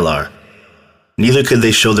 and Aalar. Neither could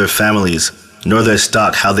they show their families, nor their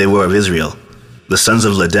stock how they were of Israel. The sons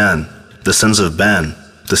of Ladan, the sons of Ban,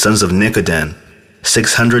 the sons of Nicodan,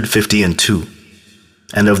 650:2.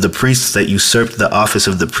 And of the priests that usurped the office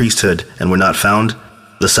of the priesthood and were not found,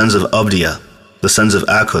 the sons of Obdiah, the sons of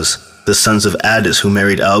Akos, the sons of Addis who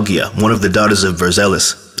married Algia, one of the daughters of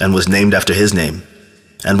Verzelis, and was named after his name.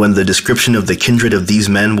 And when the description of the kindred of these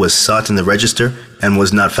men was sought in the register and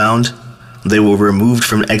was not found, they were removed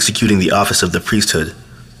from executing the office of the priesthood.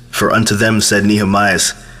 For unto them said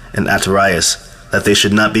Nehemias and Atarias, that they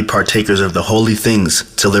should not be partakers of the holy things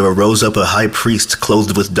till there arose up a high priest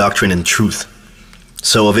clothed with doctrine and truth.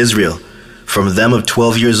 So of Israel, from them of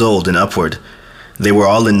 12 years old and upward, they were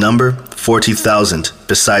all in number 40,000,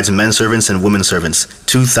 besides men servants and women servants,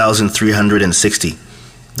 2,360.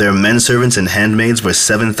 Their men servants and handmaids were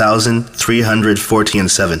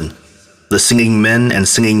 7,347. The singing men and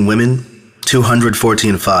singing women,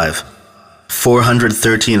 245.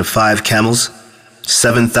 435 camels,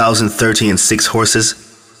 7,036 horses,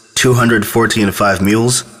 245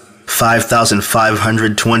 mules,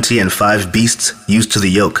 5,525 beasts used to the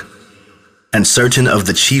yoke. And certain of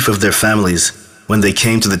the chief of their families, when they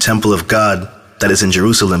came to the temple of God that is in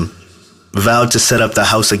Jerusalem, vowed to set up the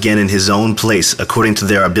house again in his own place according to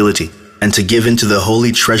their ability, and to give into the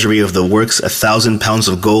holy treasury of the works 1,000 pounds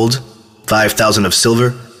of gold, 5,000 of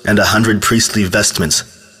silver, and 100 priestly vestments.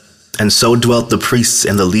 And so dwelt the priests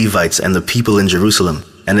and the Levites and the people in Jerusalem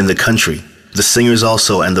and in the country, the singers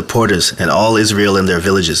also, and the porters, and all Israel in their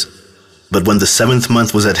villages. But when the 7th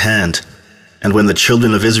month was at hand, and when the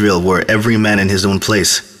children of Israel were every man in his own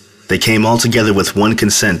place, they came all together with one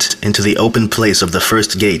consent into the open place of the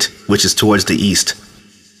first gate, which is towards the east.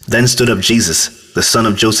 Then stood up Jesus, the son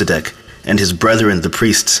of Josedech, and his brethren the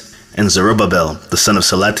priests, and Zerubbabel, the son of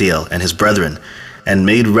Salatiel, and his brethren, and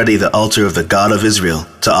made ready the altar of the God of Israel,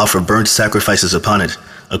 to offer burnt sacrifices upon it,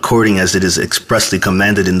 according as it is expressly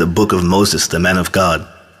commanded in the book of Moses, the man of God.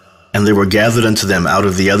 And there were gathered unto them out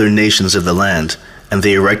of the other nations of the land, and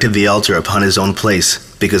they erected the altar upon his own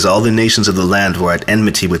place, because all the nations of the land were at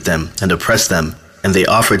enmity with them, and oppressed them. And they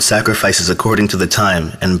offered sacrifices according to the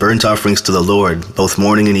time, and burnt offerings to the Lord, both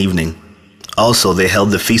morning and evening. Also they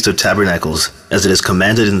held the Feast of Tabernacles, as it is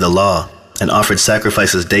commanded in the law, and offered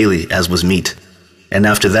sacrifices daily, as was meet. And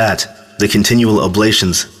after that, the continual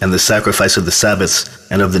oblations, and the sacrifice of the Sabbaths,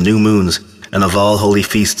 and of the new moons, and of all holy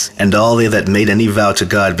feasts. And all they that made any vow to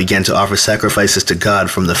God began to offer sacrifices to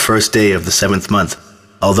God from the first day of the 7th month,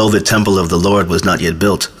 although the temple of the Lord was not yet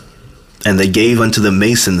built. And they gave unto the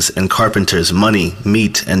masons and carpenters money,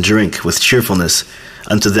 meat, and drink with cheerfulness.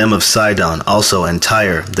 Unto them of Sidon also and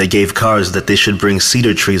Tyre they gave cars, that they should bring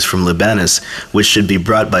cedar trees from Libanus, which should be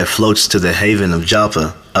brought by floats to the haven of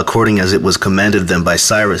Joppa, according as it was commanded them by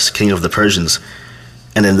Cyrus, king of the Persians.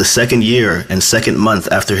 And in the 2nd year and 2nd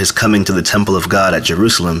month after his coming to the temple of God at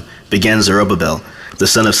Jerusalem, began Zerubbabel, the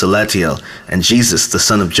son of Salatiel, and Jesus, the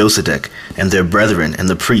son of Josedech, and their brethren, and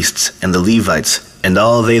the priests, and the Levites, and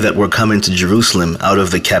all they that were come into Jerusalem out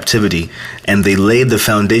of the captivity. And they laid the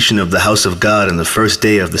foundation of the house of God in the first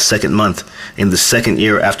day of the 2nd month, in the 2nd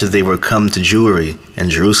year after they were come to Jewry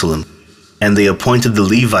and Jerusalem. And they appointed the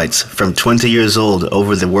Levites from 20 years old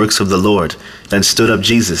over the works of the Lord. Then stood up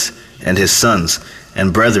Jesus, and his sons,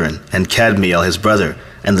 and brethren, and Cadmiel his brother,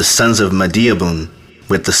 and the sons of Madiabun,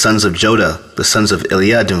 with the sons of Joda, the sons of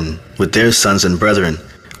Eliadun, with their sons and brethren,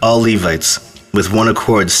 all Levites, with one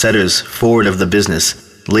accord setters forward of the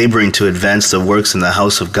business, laboring to advance the works in the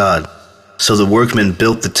house of God. So the workmen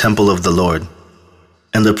built the temple of the Lord.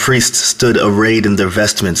 And the priests stood arrayed in their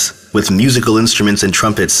vestments, with musical instruments and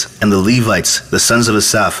trumpets, and the Levites, the sons of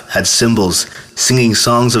Asaph, had cymbals, singing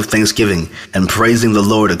songs of thanksgiving, and praising the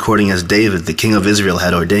Lord according as David the king of Israel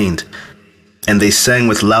had ordained. And they sang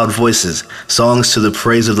with loud voices songs to the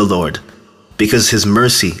praise of the Lord, because his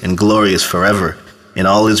mercy and glory is forever in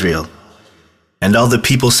all Israel. And all the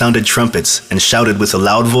people sounded trumpets, and shouted with a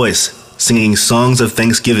loud voice, singing songs of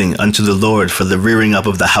thanksgiving unto the Lord for the rearing up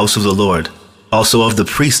of the house of the Lord. Also of the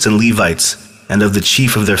priests and Levites, and of the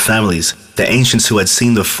chief of their families, the ancients who had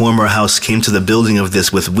seen the former house came to the building of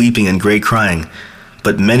this with weeping and great crying.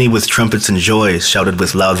 But many with trumpets and joy shouted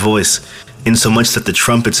with loud voice, insomuch that the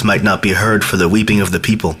trumpets might not be heard for the weeping of the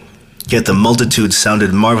people. Yet the multitude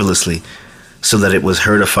sounded marvelously, so that it was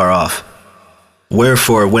heard afar off.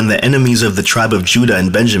 Wherefore, when the enemies of the tribe of Judah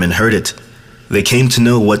and Benjamin heard it, they came to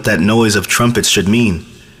know what that noise of trumpets should mean.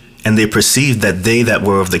 And they perceived that they that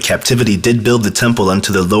were of the captivity did build the temple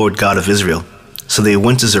unto the Lord God of Israel. So they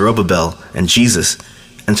went to Zerubbabel and Jesus,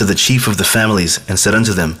 and to the chief of the families, and said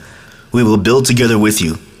unto them, We will build together with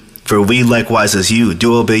you, for we likewise as you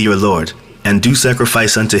do obey your Lord, and do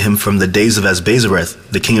sacrifice unto him from the days of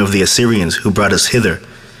Asbazareth, the king of the Assyrians, who brought us hither.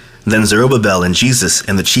 Then Zerubbabel and Jesus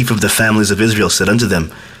and the chief of the families of Israel said unto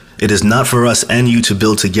them, It is not for us and you to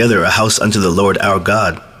build together a house unto the Lord our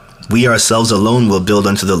God. We ourselves alone will build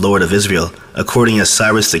unto the Lord of Israel, according as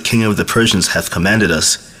Cyrus the king of the Persians hath commanded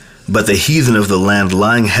us. But the heathen of the land,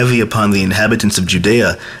 lying heavy upon the inhabitants of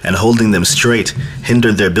Judea, and holding them straight,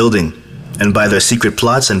 hindered their building. And by their secret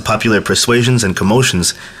plots and popular persuasions and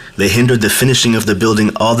commotions, they hindered the finishing of the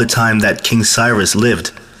building all the time that King Cyrus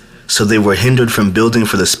lived. So they were hindered from building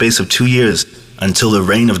for the space of 2 years, until the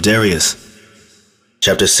reign of Darius.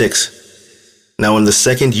 Chapter 6. Now in the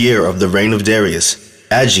 2nd year of the reign of Darius,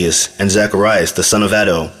 Aggeus and Zacharias the son of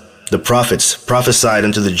Addo, the prophets, prophesied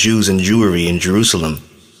unto the Jews in Jewry in Jerusalem,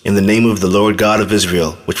 in the name of the Lord God of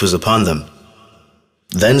Israel, which was upon them.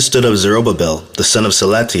 Then stood up Zerubbabel the son of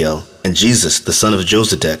Salatiel, and Jesus the son of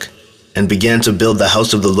Josedech, and began to build the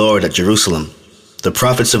house of the Lord at Jerusalem, the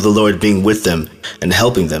prophets of the Lord being with them, and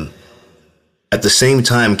helping them. At the same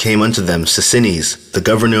time came unto them Sisinnes, the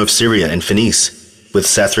governor of Syria and Phoenice, with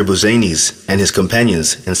Sathrabuzanes and his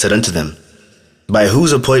companions, and said unto them, By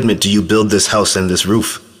whose appointment do you build this house and this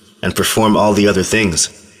roof, and perform all the other things?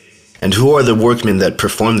 And who are the workmen that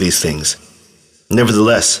perform these things?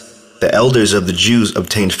 Nevertheless, the elders of the Jews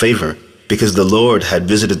obtained favor, because the Lord had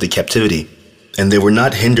visited the captivity, and they were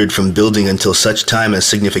not hindered from building until such time as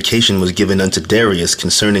signification was given unto Darius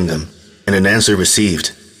concerning them, and an answer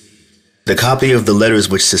received. The copy of the letters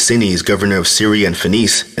which Sosigenes, governor of Syria and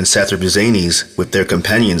Phoenice, and Sathrabuzanes, with their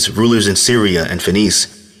companions, rulers in Syria and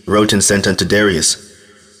Phoenice, wrote and sent unto Darius.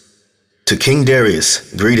 To King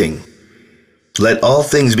Darius, greeting. Let all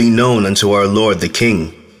things be known unto our Lord the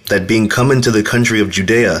King, that being come into the country of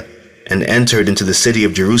Judea, and entered into the city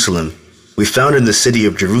of Jerusalem, we found in the city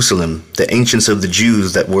of Jerusalem the ancients of the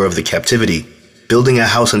Jews that were of the captivity, building a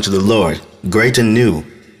house unto the Lord, great and new,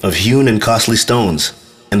 of hewn and costly stones,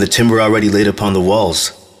 and the timber already laid upon the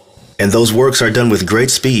walls. And those works are done with great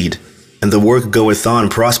speed, and the work goeth on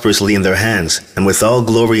prosperously in their hands, and with all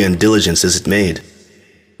glory and diligence is it made.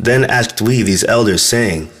 Then asked we these elders,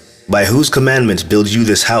 saying, By whose commandment build you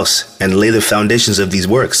this house, and lay the foundations of these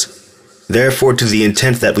works? Therefore, to the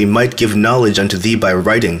intent that we might give knowledge unto thee by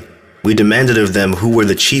writing, we demanded of them who were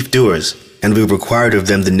the chief doers, and we required of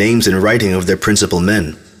them the names in writing of their principal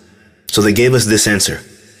men. So they gave us this answer.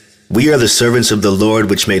 We are the servants of the Lord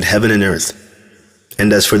which made heaven and earth.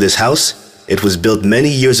 And as for this house, it was built many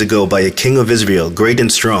years ago by a king of Israel, great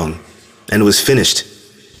and strong, and was finished.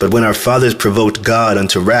 But when our fathers provoked God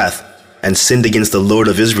unto wrath, and sinned against the Lord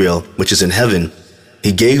of Israel, which is in heaven,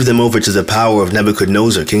 he gave them over to the power of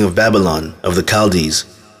Nebuchadnezzar, king of Babylon, of the Chaldees,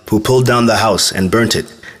 who pulled down the house and burnt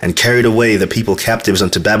it, and carried away the people captives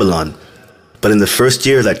unto Babylon. But in the first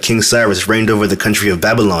year that King Cyrus reigned over the country of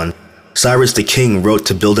Babylon, Cyrus the king wrote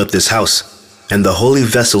to build up this house, and the holy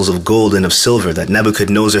vessels of gold and of silver that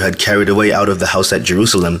Nebuchadnezzar had carried away out of the house at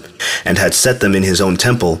Jerusalem, and had set them in his own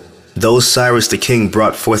temple, those Cyrus the king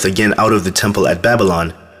brought forth again out of the temple at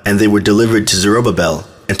Babylon, and they were delivered to Zerubbabel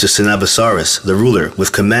and to Sennacherib the ruler,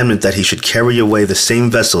 with commandment that he should carry away the same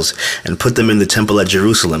vessels and put them in the temple at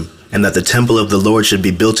Jerusalem, and that the temple of the Lord should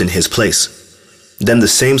be built in his place. Then the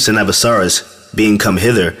same Sennacherib, being come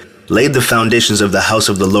hither, laid the foundations of the house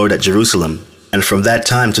of the Lord at Jerusalem, and from that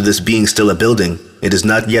time to this being still a building, it is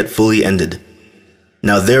not yet fully ended.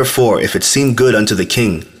 Now therefore, if it seem good unto the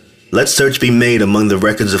king, let search be made among the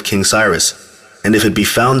records of King Cyrus, and if it be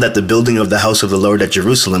found that the building of the house of the Lord at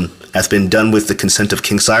Jerusalem hath been done with the consent of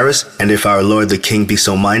King Cyrus, and if our Lord the king be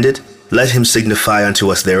so minded, let him signify unto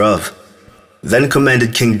us thereof. Then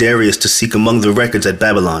commanded King Darius to seek among the records at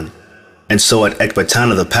Babylon, and so at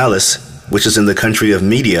Ecbatana the palace, which is in the country of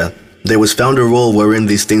Media, there was found a roll wherein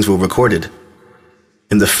these things were recorded.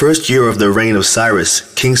 In the first year of the reign of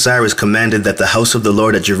Cyrus, King Cyrus commanded that the house of the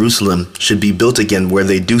Lord at Jerusalem should be built again, where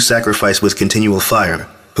they do sacrifice with continual fire,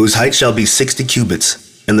 whose height shall be 60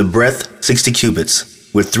 cubits, and the breadth 60 cubits,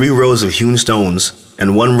 with 3 rows of hewn stones,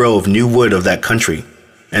 and 1 row of new wood of that country,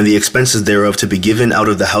 and the expenses thereof to be given out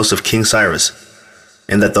of the house of King Cyrus,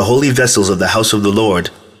 and that the holy vessels of the house of the Lord,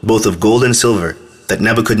 both of gold and silver, that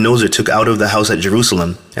Nebuchadnezzar took out of the house at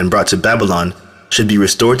Jerusalem and brought to Babylon, should be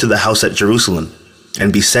restored to the house at Jerusalem,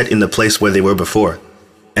 and be set in the place where they were before.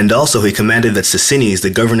 And also he commanded that Sosigenes, the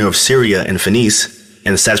governor of Syria and Phoenice,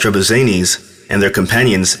 and Sathrabuzanes, and their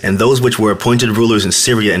companions, and those which were appointed rulers in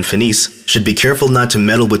Syria and Phoenice, should be careful not to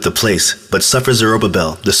meddle with the place, but suffer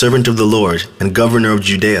Zerubbabel, the servant of the Lord, and governor of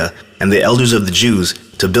Judea, and the elders of the Jews,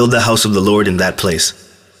 to build the house of the Lord in that place.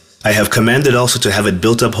 I have commanded also to have it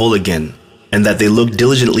built up whole again, and that they look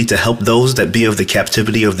diligently to help those that be of the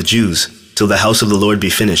captivity of the Jews, till the house of the Lord be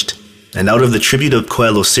finished. And out of the tribute of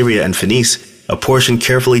Coelo, Syria, and Phoenice, a portion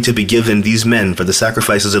carefully to be given these men for the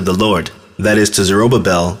sacrifices of the Lord, that is to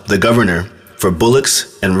Zerubbabel, the governor, for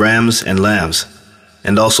bullocks and rams and lambs,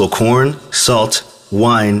 and also corn, salt,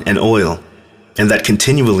 wine, and oil, and that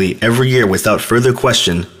continually every year without further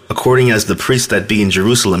question, according as the priests that be in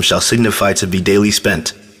Jerusalem shall signify to be daily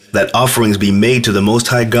spent, that offerings be made to the Most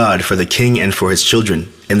High God for the king and for his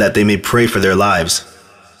children, and that they may pray for their lives.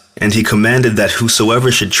 And he commanded that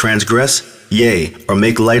whosoever should transgress, yea, or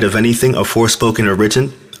make light of anything aforespoken or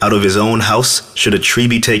written, out of his own house should a tree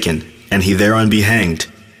be taken, and he thereon be hanged,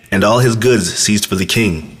 and all his goods seized for the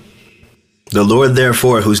king. The Lord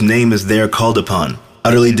therefore, whose name is there called upon,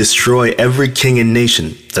 utterly destroy every king and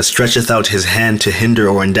nation that stretcheth out his hand to hinder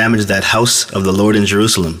or endamage that house of the Lord in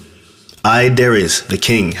Jerusalem. I, Darius, the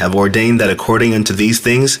king, have ordained that according unto these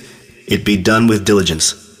things it be done with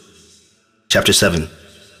diligence. Chapter 7.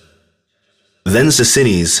 Then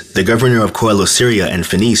Sosigenes, the governor of Coelo, Syria, and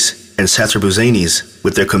Phoenice, and Sathrabuzanes,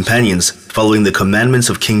 with their companions, following the commandments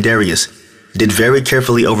of King Darius, did very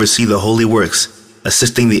carefully oversee the holy works,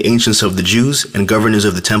 assisting the ancients of the Jews and governors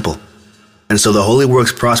of the temple. And so the holy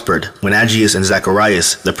works prospered when Aggeus and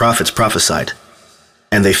Zacharias, the prophets, prophesied.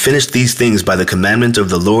 And they finished these things by the commandment of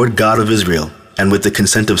the Lord God of Israel, and with the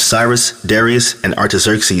consent of Cyrus, Darius, and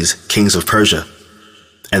Artaxerxes, kings of Persia.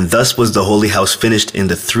 And thus was the holy house finished in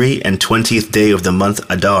the 23rd day of the month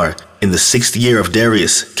Adar, in the 6th year of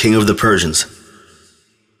Darius, king of the Persians.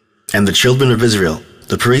 And the children of Israel,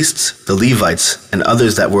 the priests, the Levites, and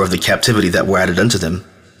others that were of the captivity that were added unto them,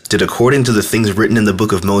 did according to the things written in the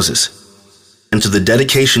book of Moses. And to the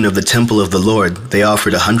dedication of the temple of the Lord they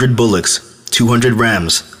offered 100 bullocks, 200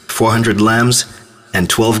 rams, 400 lambs, and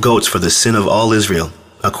 12 goats for the sin of all Israel,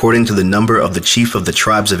 according to the number of the chief of the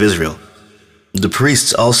tribes of Israel. The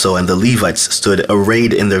priests also and the Levites stood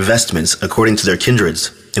arrayed in their vestments according to their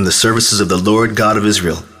kindreds, in the services of the Lord God of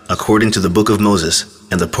Israel, according to the book of Moses,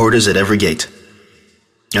 and the porters at every gate.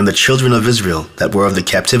 And the children of Israel that were of the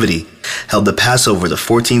captivity held the Passover the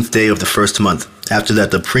 14th day of the first month. After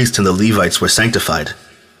that the priests and the Levites were sanctified.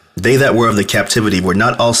 They that were of the captivity were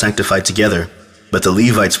not all sanctified together, but the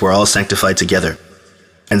Levites were all sanctified together.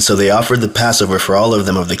 And so they offered the Passover for all of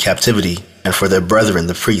them of the captivity, and for their brethren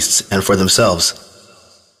the priests, and for themselves.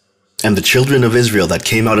 And the children of Israel that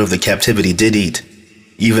came out of the captivity did eat,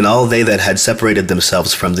 even all they that had separated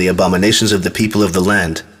themselves from the abominations of the people of the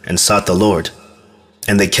land, and sought the Lord.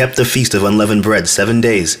 And they kept the feast of unleavened bread 7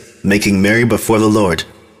 days, making merry before the Lord,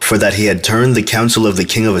 for that he had turned the counsel of the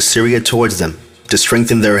king of Assyria towards them, to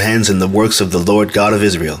strengthen their hands in the works of the Lord God of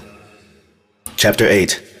Israel. Chapter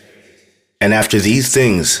 8. And after these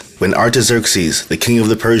things, when Artaxerxes, the king of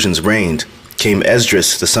the Persians, reigned, came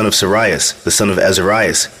Esdras the son of Sarias, the son of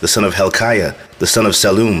Azarias, the son of Hilkiah, the son of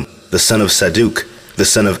Salum, the son of Saduk, the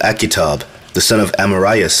son of Achitob, the son of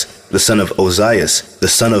Amarias, the son of Ozias, the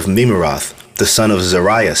son of Mimeroth, the son of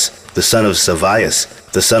Zarias, the son of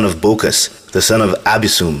Savias, the son of Bocchus, the son of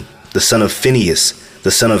Abisum, the son of Phinehas,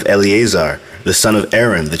 the son of Eleazar, the son of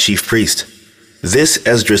Aaron, the chief priest. This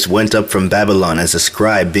Esdras went up from Babylon as a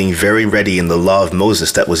scribe, being very ready in the law of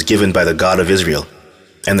Moses that was given by the God of Israel.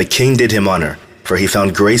 And the king did him honor, for he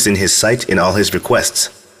found grace in his sight in all his requests.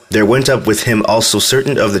 There went up with him also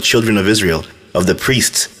certain of the children of Israel, of the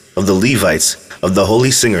priests, of the Levites, of the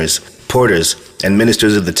holy singers, porters, and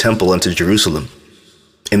ministers of the temple unto Jerusalem.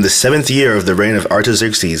 In the 7th year of the reign of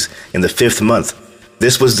Artaxerxes, in the 5th month,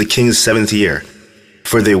 this was the king's 7th year.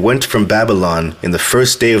 For they went from Babylon in the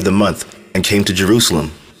 1st day of the month, and came to Jerusalem,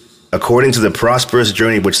 according to the prosperous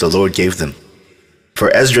journey which the Lord gave them. For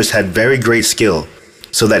Esdras had very great skill,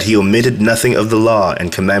 so that he omitted nothing of the law and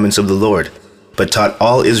commandments of the Lord, but taught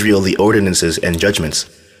all Israel the ordinances and judgments.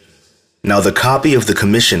 Now the copy of the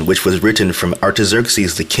commission which was written from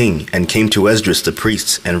Artaxerxes the king, and came to Esdras the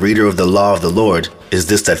priest and reader of the law of the Lord, is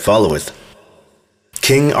this that followeth.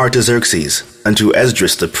 King Artaxerxes, unto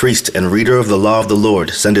Esdras the priest and reader of the law of the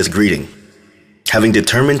Lord, sendeth greeting. Having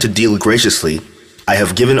determined to deal graciously, I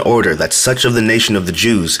have given order that such of the nation of the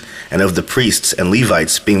Jews, and of the priests and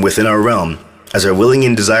Levites being within our realm, as are willing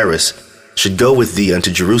and desirous, should go with thee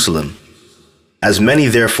unto Jerusalem. As many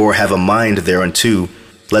therefore have a mind thereunto,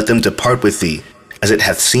 let them depart with thee, as it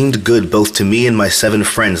hath seemed good both to me and my 7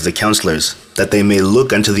 friends the counselors, that they may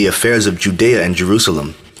look unto the affairs of Judea and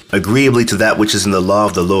Jerusalem, agreeably to that which is in the law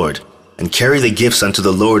of the Lord, and carry the gifts unto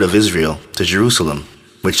the Lord of Israel to Jerusalem,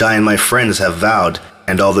 which I and my friends have vowed,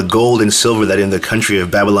 and all the gold and silver that in the country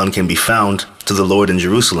of Babylon can be found, to the Lord in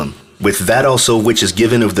Jerusalem, with that also which is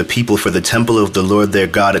given of the people for the temple of the Lord their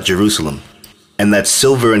God at Jerusalem. And that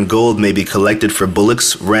silver and gold may be collected for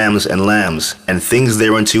bullocks, rams, and lambs, and things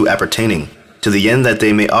thereunto appertaining, to the end that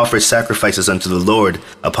they may offer sacrifices unto the Lord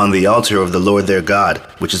upon the altar of the Lord their God,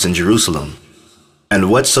 which is in Jerusalem.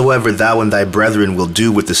 And whatsoever thou and thy brethren will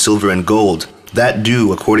do with the silver and gold, that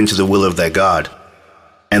do according to the will of thy God.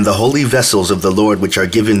 And the holy vessels of the Lord which are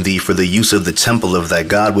given thee for the use of the temple of thy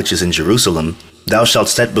God which is in Jerusalem, thou shalt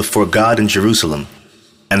set before God in Jerusalem.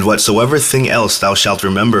 And whatsoever thing else thou shalt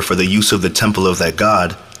remember for the use of the temple of thy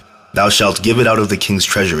God, thou shalt give it out of the king's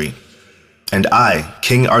treasury. And I,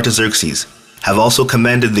 King Artaxerxes, have also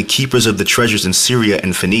commanded the keepers of the treasures in Syria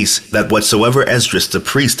and Phoenice, that whatsoever Esdras the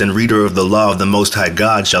priest and reader of the law of the Most High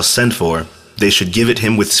God shall send for, they should give it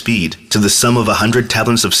him with speed, to the sum of 100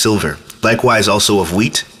 talents of silver, likewise also of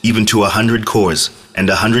wheat, even to 100 cores, and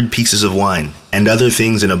 100 pieces of wine, and other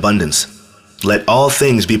things in abundance. Let all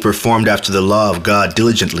things be performed after the law of God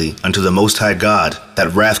diligently unto the Most High God,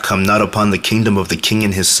 that wrath come not upon the kingdom of the king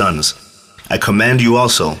and his sons. I command you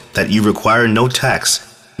also, that ye require no tax,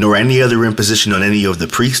 nor any other imposition on any of the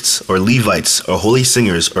priests, or Levites, or holy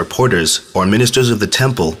singers, or porters, or ministers of the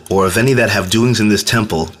temple, or of any that have doings in this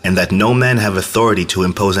temple, and that no man have authority to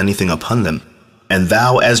impose anything upon them. And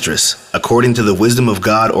thou, Esdras, according to the wisdom of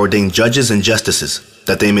God, ordain judges and justices,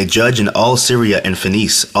 that they may judge in all Syria and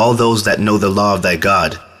Phoenice all those that know the law of thy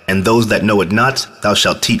God, and those that know it not thou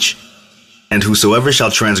shalt teach. And whosoever shall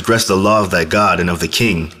transgress the law of thy God and of the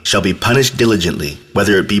king shall be punished diligently,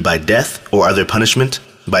 whether it be by death or other punishment,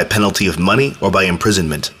 by penalty of money or by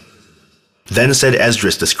imprisonment. Then said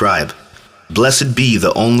Esdras the scribe, Blessed be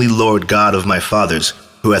the only Lord God of my fathers,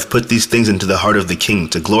 who hath put these things into the heart of the king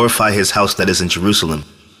to glorify his house that is in Jerusalem,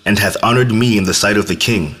 and hath honored me in the sight of the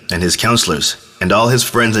king, and his counselors, and all his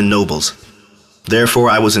friends and nobles. Therefore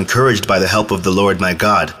I was encouraged by the help of the Lord my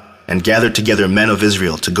God, and gathered together men of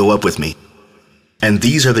Israel to go up with me. And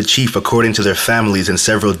these are the chief according to their families and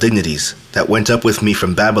several dignities, that went up with me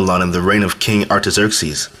from Babylon in the reign of King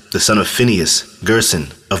Artaxerxes, the son of Phinehas, Gerson,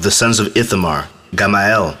 of the sons of Ithamar,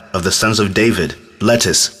 Gamaliel, of the sons of David,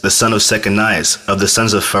 Lettus, the son of Shechanias, of the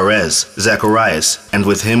sons of Pharez, Zacharias, and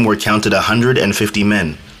with him were counted 150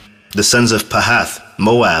 men. The sons of Pahath,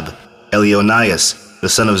 Moab, Elioenias, the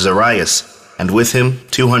son of Zarias, and with him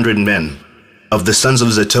 200 men. Of the sons of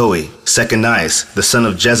Zetoe, Shechanias, the son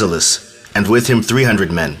of Jezelis, and with him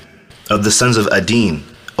 300 men. Of the sons of Adin,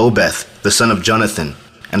 Obeth, the son of Jonathan,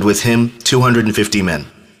 and with him 250 men.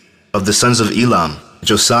 Of the sons of Elam,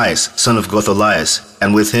 Josias, son of Gotholias,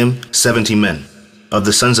 and with him 70 men. Of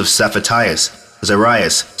the sons of Saphatias,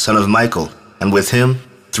 Zarias, son of Michael, and with him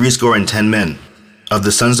 70 men. Of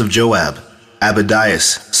the sons of Joab,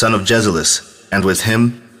 Abadias, son of Jezelis, and with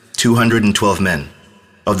him 212 men.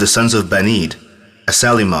 Of the sons of Banid,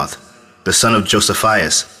 Asalimoth, the son of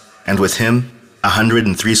Josephias, and with him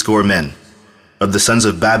 160 men. Of the sons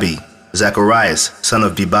of Babi, Zacharias, son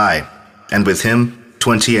of Bebai, and with him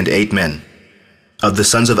 28 men. Of the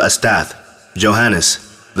sons of Astath, Johannes,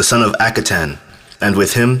 the son of Akatan, and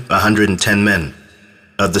with him 110 men.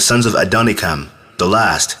 Of the sons of Adonikam, the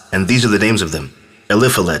last, and these are the names of them,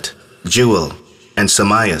 Eliphalet, Jewel, and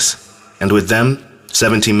Samias, and with them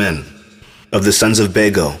 70 men. Of the sons of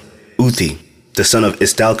Bego, Uthi, the son of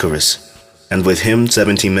Istalcharis, and with him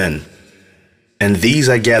 70 men. And these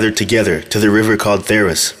I gathered together to the river called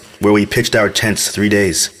Theris, where we pitched our tents 3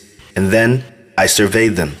 days. And then I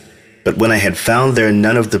surveyed them. But when I had found there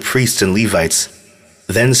none of the priests and Levites,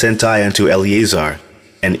 then sent I unto Eleazar,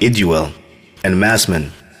 and Iduel, and Masman,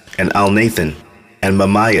 and Alnathan, and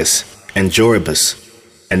Mamias, and Joribus,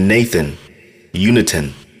 and Nathan,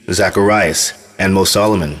 Unitan, Zacharias, and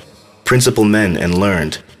Mosolomon, principal men and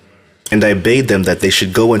learned. And I bade them that they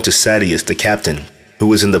should go unto Sadius the captain, who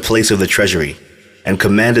was in the place of the treasury, and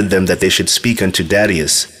commanded them that they should speak unto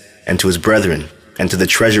Darius, and to his brethren, and to the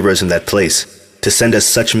treasurers in that place, to send us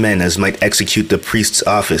such men as might execute the priest's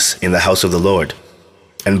office in the house of the Lord.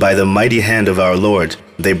 And by the mighty hand of our Lord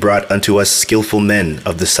they brought unto us skillful men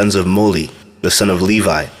of the sons of Moli, the son of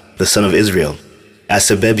Levi, the son of Israel,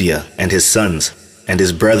 Asabebia and his sons, and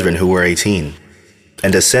his brethren who were 18,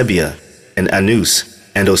 and Asebia, and Anus,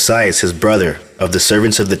 and Osias his brother, of the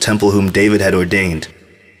servants of the temple whom David had ordained,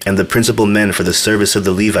 and the principal men for the service of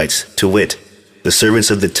the Levites, to wit, the servants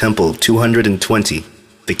of the temple 220,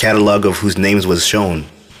 the catalogue of whose names was shown.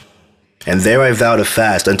 And there I vowed a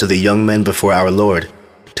fast unto the young men before our Lord,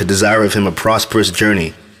 to desire of him a prosperous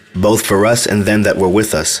journey, both for us and them that were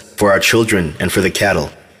with us, for our children and for the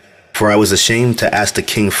cattle. For I was ashamed to ask the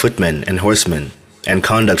king footmen and horsemen, and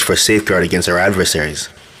conduct for safeguard against our adversaries.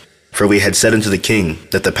 For we had said unto the king,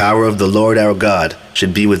 that the power of the Lord our God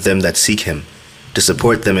should be with them that seek him, to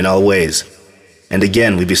support them in all ways. And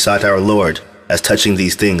again we besought our Lord, as touching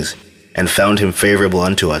these things, and found him favorable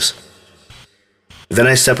unto us. Then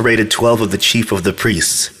I separated 12 of the chief of the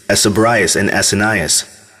priests, Asabrias and Asanias,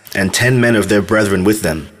 and 10 men of their brethren with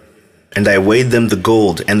them. And I weighed them the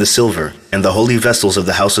gold and the silver, and the holy vessels of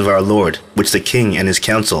the house of our Lord, which the king and his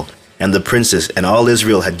council, and the princes and all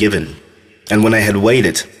Israel had given. And when I had weighed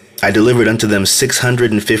it, I delivered unto them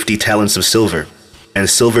 650 talents of silver, and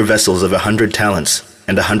silver vessels of 100 talents,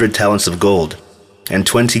 and 100 talents of gold, and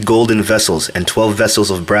 20 golden vessels, and 12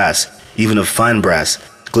 vessels of brass, even of fine brass,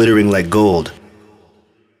 glittering like gold.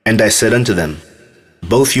 And I said unto them,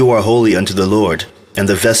 Both you are holy unto the Lord, and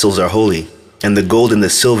the vessels are holy, and the gold and the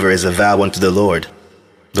silver is a vow unto the Lord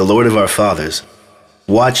of our fathers.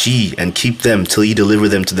 Watch ye, and keep them till ye deliver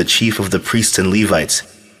them to the chief of the priests and Levites,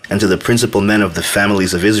 and to the principal men of the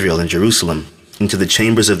families of Israel in Jerusalem, into the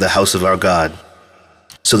chambers of the house of our God.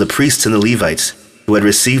 So the priests and the Levites, who had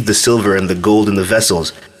received the silver and the gold and the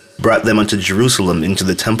vessels, brought them unto Jerusalem into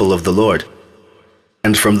the temple of the Lord.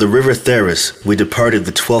 And from the river Theris we departed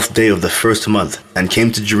the 12th day of the 1st month, and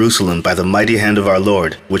came to Jerusalem by the mighty hand of our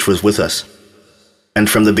Lord, which was with us. And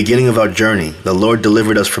from the beginning of our journey the Lord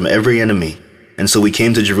delivered us from every enemy, and so we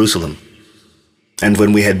came to Jerusalem. And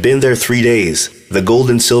when we had been there 3 days, the gold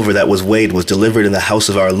and silver that was weighed was delivered in the house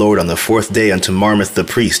of our Lord on the 4th day unto Marmoth the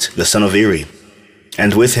priest, the son of Eri.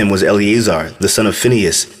 And with him was Eleazar, the son of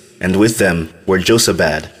Phinehas, and with them were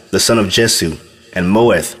Josabad, the son of Jesu, and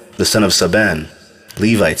Moeth, the son of Saban,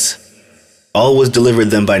 Levites. All was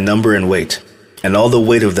delivered them by number and weight, and all the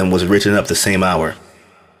weight of them was written up the same hour.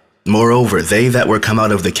 Moreover, they that were come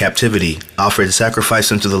out of the captivity offered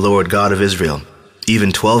sacrifice unto the Lord God of Israel,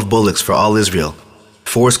 even 12 bullocks for all Israel,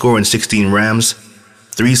 16 rams,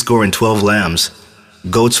 12 lambs,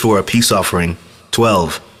 goats for a peace offering,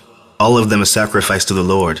 12, all of them a sacrifice to the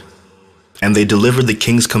Lord. And they delivered the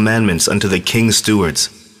king's commandments unto the king's stewards,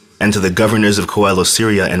 and to the governors of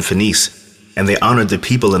Coelo-Syria and Phoenice, and they honored the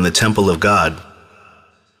people in the temple of God.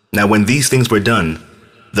 Now when these things were done,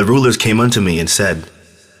 the rulers came unto me and said,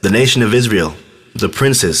 The nation of Israel, the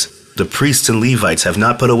princes, the priests and Levites have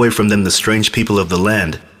not put away from them the strange people of the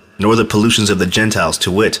land, nor the pollutions of the Gentiles,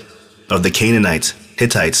 to wit, of the Canaanites,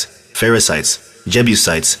 Hittites, Perizzites,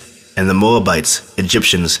 Jebusites, and the Moabites,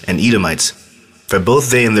 Egyptians, and Edomites. For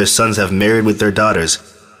both they and their sons have married with their daughters,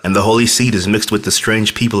 and the holy seed is mixed with the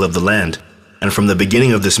strange people of the land. And from the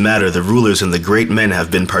beginning of this matter the rulers and the great men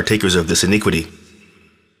have been partakers of this iniquity.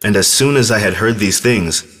 And as soon as I had heard these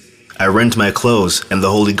things, I rent my clothes and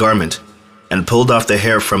the holy garment, and pulled off the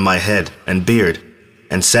hair from my head and beard,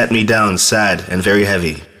 and sat me down sad and very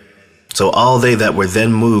heavy. So all they that were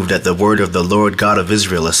then moved at the word of the Lord God of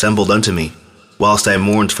Israel assembled unto me, whilst I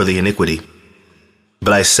mourned for the iniquity.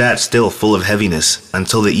 But I sat still full of heaviness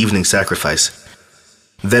until the evening sacrifice.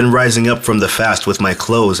 Then rising up from the fast with my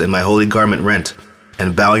clothes and my holy garment rent,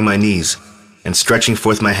 and bowing my knees, and stretching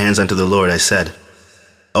forth my hands unto the Lord, I said,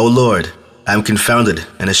 O Lord, I am confounded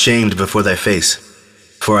and ashamed before thy face,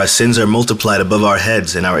 for our sins are multiplied above our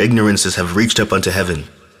heads, and our ignorances have reached up unto heaven.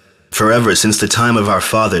 Forever since the time of our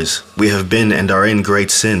fathers we have been and are in great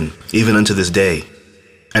sin, even unto this day.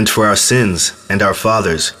 And for our sins and our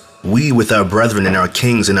fathers, we with our brethren and our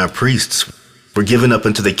kings and our priests were given up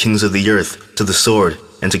unto the kings of the earth, to the sword,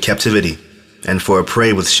 and to captivity, and for a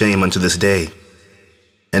prey with shame unto this day.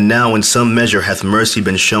 And now in some measure hath mercy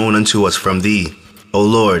been shown unto us from thee, O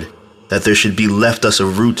Lord, that there should be left us a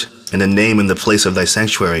root and a name in the place of thy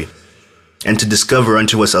sanctuary, and to discover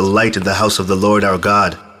unto us a light in the house of the Lord our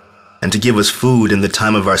God, and to give us food in the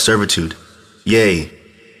time of our servitude. Yea,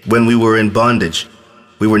 when we were in bondage,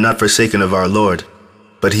 we were not forsaken of our Lord,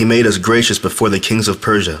 but he made us gracious before the kings of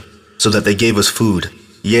Persia, so that they gave us food,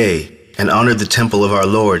 yea, and honored the temple of our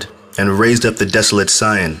Lord, and raised up the desolate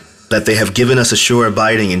Sion, that they have given us a sure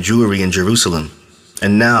abiding and jewelry in Jerusalem.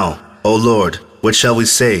 And now, O Lord, what shall we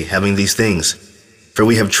say, having these things? For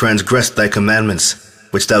we have transgressed thy commandments,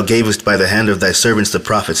 which thou gavest by the hand of thy servants the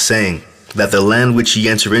prophets, saying, that the land which ye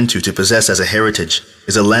enter into to possess as a heritage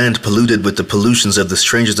is a land polluted with the pollutions of the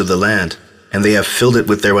strangers of the land, and they have filled it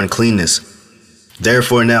with their uncleanness.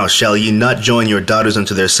 Therefore now shall ye not join your daughters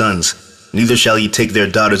unto their sons, neither shall ye take their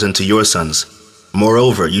daughters unto your sons.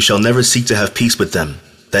 Moreover, you shall never seek to have peace with them,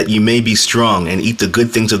 that ye may be strong and eat the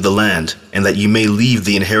good things of the land, and that ye may leave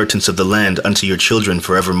the inheritance of the land unto your children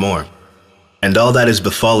forevermore. And all that is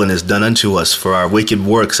befallen is done unto us for our wicked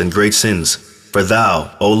works and great sins. For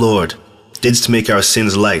thou, O Lord, didst make our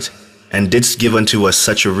sins light, and didst give unto us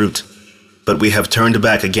such a root. But we have turned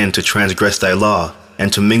back again to transgress thy law,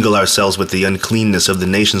 and to mingle ourselves with the uncleanness of the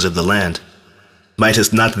nations of the land.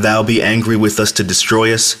 Mightest not thou be angry with us to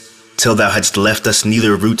destroy us, till thou hadst left us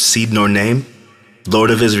neither root, seed, nor name? Lord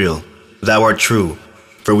of Israel, thou art true,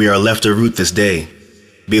 for we are left a root this day.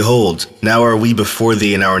 Behold, now are we before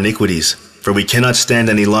thee in our iniquities, for we cannot stand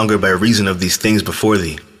any longer by reason of these things before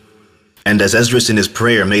thee. And as Esdras in his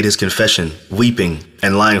prayer made his confession, weeping,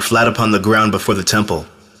 and lying flat upon the ground before the temple,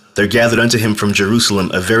 there gathered unto him from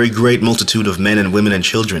Jerusalem a very great multitude of men and women and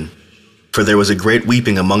children, for there was a great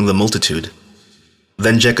weeping among the multitude.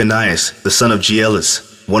 Then Jechonias, the son of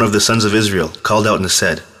Jeelis, one of the sons of Israel, called out and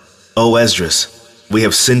said, O Esdras, we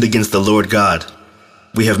have sinned against the Lord God.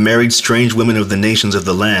 We have married strange women of the nations of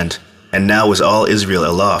the land, and now is all Israel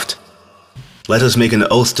aloft. Let us make an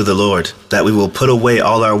oath to the Lord, that we will put away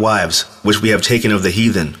all our wives, which we have taken of the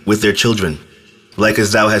heathen, with their children, like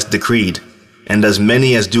as thou hast decreed, and as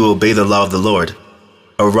many as do obey the law of the Lord.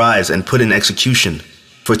 Arise and put in execution,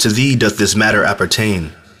 for to thee doth this matter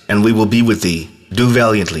appertain, and we will be with thee. Do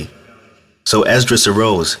valiantly. So Esdras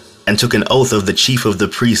arose, and took an oath of the chief of the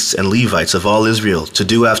priests and Levites of all Israel to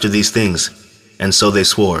do after these things, and so they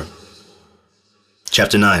swore.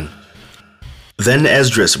 Chapter 9. Then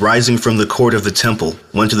Esdras, rising from the court of the temple,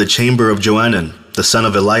 went to the chamber of Johanan, the son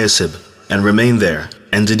of Eliasib, and remained there,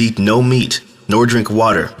 and did eat no meat, nor drink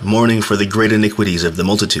water, mourning for the great iniquities of the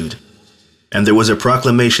multitude. And there was a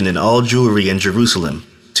proclamation in all Jewry and Jerusalem,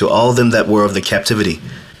 to all them that were of the captivity,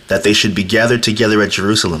 that they should be gathered together at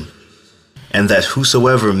Jerusalem, and that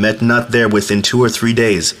whosoever met not there within 2 or 3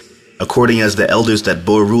 days, according as the elders that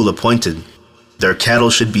bore rule appointed, their cattle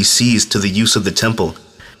should be seized to the use of the temple,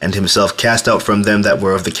 and himself cast out from them that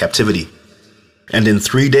were of the captivity. And in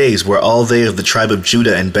 3 days were all they of the tribe of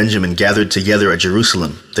Judah and Benjamin gathered together at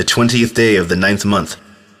Jerusalem, the 20th day of the 9th month.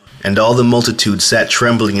 And all the multitude sat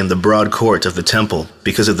trembling in the broad court of the temple,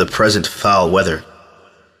 because of the present foul weather.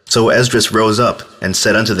 So Esdras rose up, and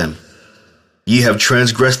said unto them, Ye have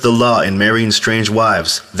transgressed the law in marrying strange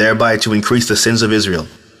wives, thereby to increase the sins of Israel.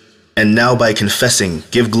 And now by confessing,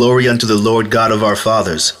 give glory unto the Lord God of our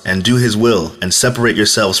fathers, and do his will, and separate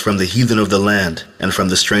yourselves from the heathen of the land, and from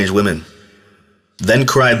the strange women. Then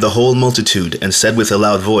cried the whole multitude, and said with a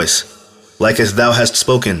loud voice, Like as thou hast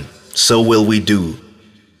spoken, so will we do.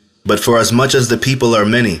 But forasmuch as the people are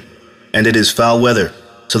many, and it is foul weather,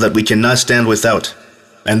 so that we cannot stand without,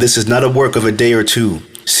 and this is not a work of a day or two,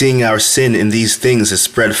 seeing our sin in these things is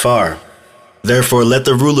spread far. Therefore let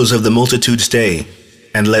the rulers of the multitude stay,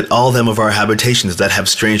 and let all them of our habitations that have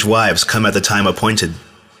strange wives come at the time appointed,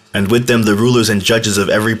 and with them the rulers and judges of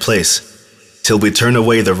every place, till we turn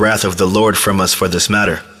away the wrath of the Lord from us for this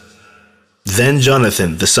matter. Then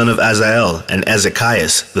Jonathan the son of Azael and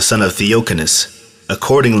Ezekias the son of Theochanis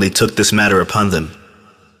accordingly took this matter upon them.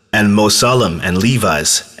 And Mosalem and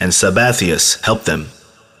Levi's and Sabathias helped them.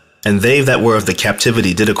 And they that were of the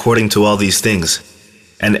captivity did according to all these things.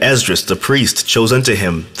 And Esdras the priest chose unto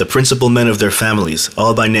him the principal men of their families,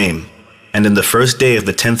 all by name. And in the 1st day of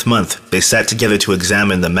the 10th month they sat together to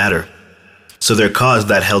examine the matter. So their cause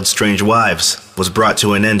that held strange wives was brought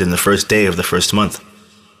to an end in the 1st day of the 1st month.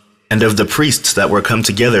 And of the priests that were come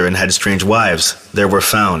together and had strange wives, there were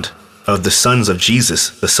found, of the sons of Jesus,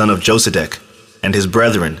 the son of Josedek, and his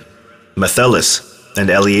brethren, Methelus, and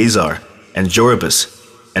Eleazar, and Joribus,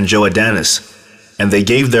 and Joadanus, and they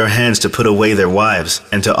gave their hands to put away their wives,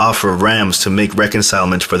 and to offer rams to make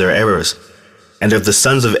reconcilement for their errors. And of the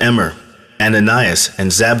sons of Immer, Ananias,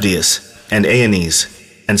 and Zabdias, and Aenes,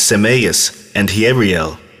 and Semaias, and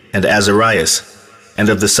Hieriel, and Azarias, and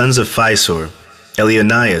of the sons of Phisor,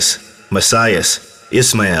 Elianias, Messias,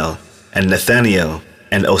 Ismael, and Nathaniel,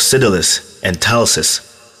 and Osidilus, and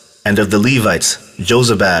Talsis, and of the Levites,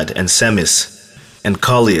 Josabad, and Semis, and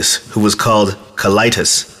Collius, who was called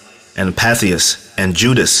Calitus, and Pathias, and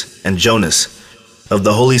Judas, and Jonas, of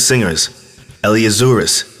the holy singers,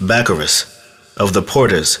 Eleazurus, Bacchorus, of the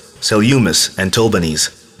porters, Seleumus, and Tolbanes,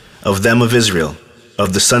 of them of Israel,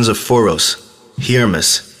 of the sons of Phoros,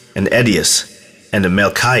 Hermas, and Edius, and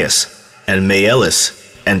Melchias, and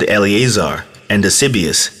Maelis, and Eleazar, and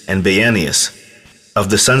Asibius, and Baanias, of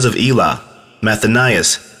the sons of Elah,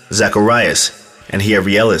 Mathanias, Zacharias, and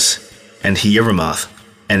Hierielis, and Hieremoth,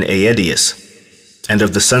 and Aedius, and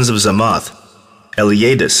of the sons of Zamoth,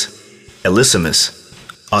 Eliadus, Elisamus,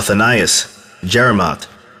 Othanias, Jeremoth,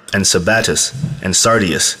 and Sabattus, and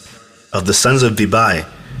Sardius, of the sons of Bebai,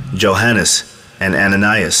 Johannes, and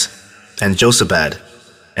Ananias, and Josabad,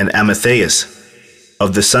 and Amathaias,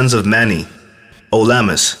 of the sons of Mani,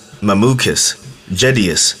 Olamus, Mamuchus,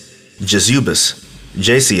 Jedius, Jezubus,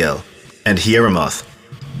 Jasiel, and Hieremoth,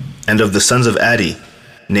 and of the sons of Adi,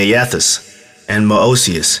 Neathus, and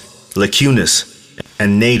Moosius, Lacunus,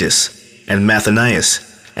 and Nadis, and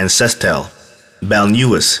Mathanias, and Sestel,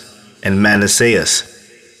 Balnuas, and Manasseias,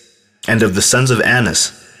 and of the sons of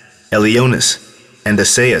Annas, Elionis, and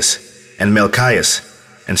Asaias, and Melchias,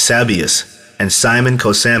 and Sabius, and Simon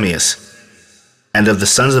Cosamius, and of the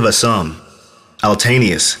sons of Assam,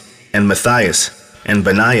 Altanius, and Matthias, and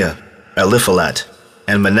Benaiah, Eliphalet,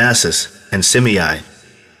 and Manasses, and Simei,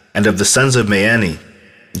 and of the sons of Maani,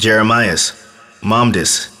 Jeremias,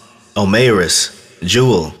 Momdis, Omairus,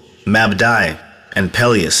 Jewel, Mabdai, and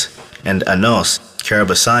Peleus, and Anos,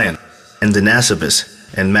 Carabasian, and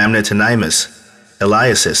Denasibus, and Mamnetanimus,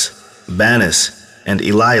 Eliasis, Banis, and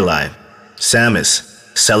Eli,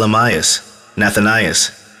 Samis, Selemias,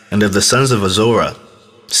 Nathanias, and of the sons of Azorah,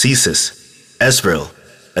 Cesis, Esbril,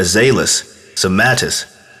 Azalus, Samatus,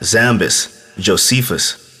 Zambis,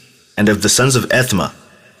 Josephus, and of the sons of Ethma,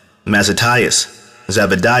 Mazzatias,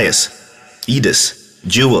 Zabadias, Edis,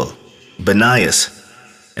 Jewel, Benias,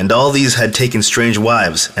 and all these had taken strange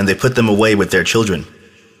wives, and they put them away with their children.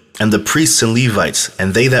 And the priests and Levites,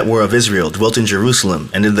 and they that were of Israel, dwelt in Jerusalem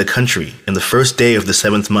and in the country in the 1st day of the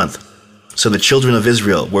 7th month. So the children of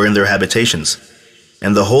Israel were in their habitations.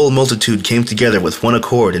 And the whole multitude came together with one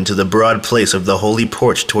accord into the broad place of the holy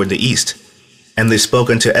porch toward the east. And they spoke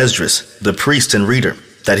unto Esdras, the priest and reader,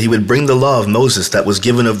 that he would bring the law of Moses that was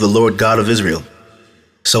given of the Lord God of Israel.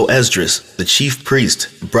 So Esdras, the chief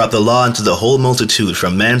priest, brought the law unto the whole multitude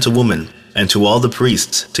from man to woman, and to all the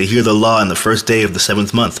priests, to hear the law in the 1st day of the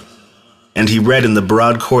 7th month. And he read in the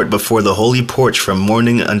broad court before the holy porch from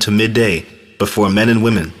morning unto midday, before men and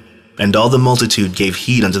women, and all the multitude gave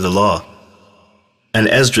heed unto the law. And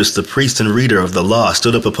Esdras the priest and reader of the law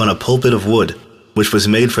stood up upon a pulpit of wood, which was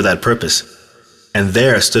made for that purpose. And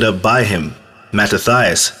there stood up by him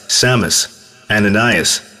Mattathias, Samus,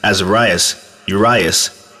 Ananias, Azarias, Urias,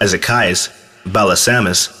 Ezechias,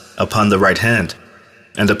 Balasamus, upon the right hand.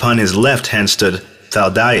 And upon his left hand stood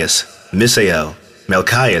Thaldias, Misael,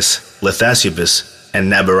 Melchias, Lethasubus, and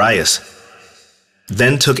Nabarias.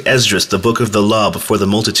 Then took Esdras the book of the law before the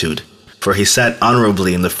multitude, for he sat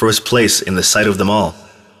honorably in the first place in the sight of them all.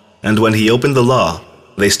 And when he opened the law,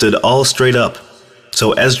 they stood all straight up.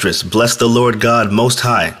 So Esdras blessed the Lord God Most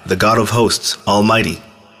High, the God of hosts, Almighty.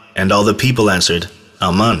 And all the people answered,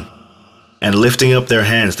 Amen. And lifting up their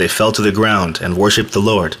hands they fell to the ground and worshipped the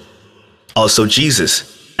Lord. Also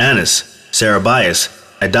Jesus, Annas, Sarabias,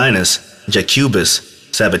 Adinus, Jacubus,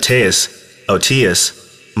 Sabbateus,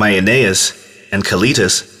 Otius, Maenaeus, and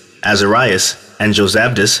Calitus, Azarias, and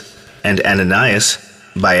Josabdus, and Ananias,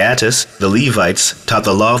 Beatus, the Levites, taught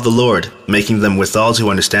the law of the Lord, making them withal to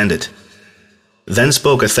understand it. Then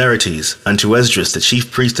spoke Atharites unto Esdras the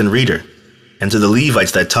chief priest and reader, and to the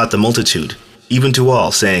Levites that taught the multitude, even to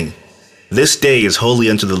all, saying, This day is holy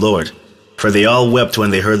unto the Lord. For they all wept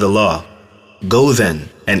when they heard the law. Go then,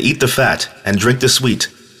 and eat the fat, and drink the sweet,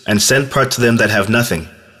 and send part to them that have nothing.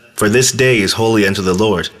 For this day is holy unto the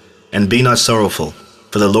Lord. And be not sorrowful,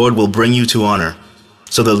 for the Lord will bring you to honor.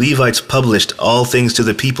 So the Levites published all things to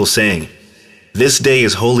the people, saying, This day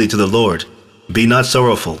is holy to the Lord. Be not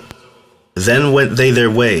sorrowful. Then went they their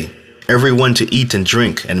way, every one to eat and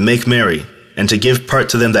drink, and make merry, and to give part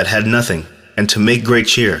to them that had nothing, and to make great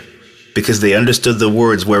cheer, because they understood the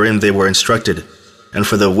words wherein they were instructed, and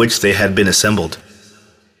for the which they had been assembled.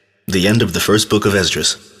 The end of the first book of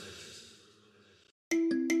Esdras.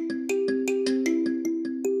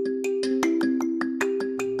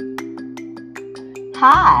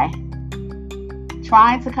 Hi.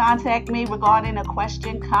 Trying to contact me regarding a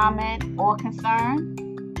question, comment, or concern?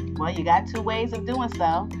 Well, you got two ways of doing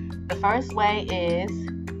so. The first way is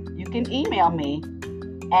you can email me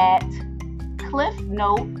at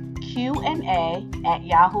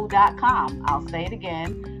cliffnoteqa@yahoo.com. I'll say it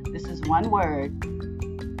again. This is one word.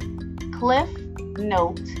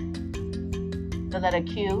 Cliffnote, the letter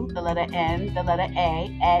Q, the letter N, the letter A,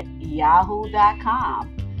 @yahoo.com.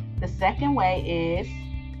 The second way is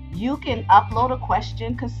you can upload a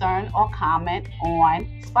question, concern, or comment on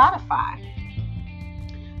Spotify.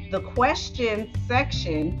 The question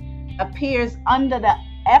section appears under the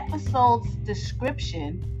episode's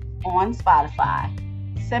description on Spotify.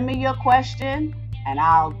 Send me your question and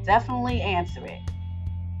I'll definitely answer it.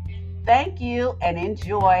 Thank you and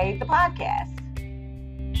enjoy the podcast.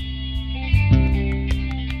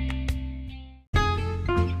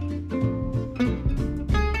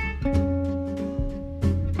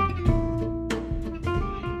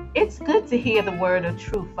 It's good to hear the word of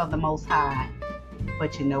truth of the Most High.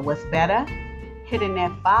 But you know what's better? Hitting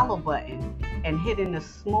that follow button and hitting the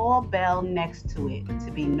small bell next to it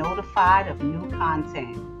to be notified of new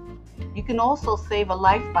content. You can also save a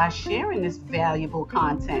life by sharing this valuable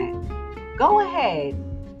content. Go ahead,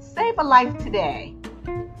 save a life today.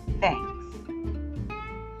 Thanks.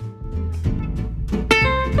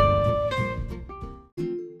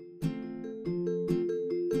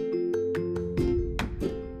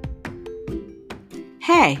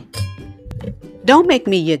 Hey, don't make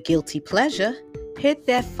me your guilty pleasure. Hit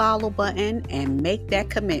that follow button and make that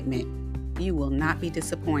commitment. You will not be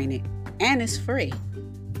disappointed. And it's free.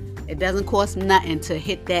 It doesn't cost nothing to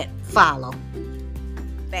hit that follow.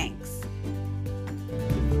 Thanks.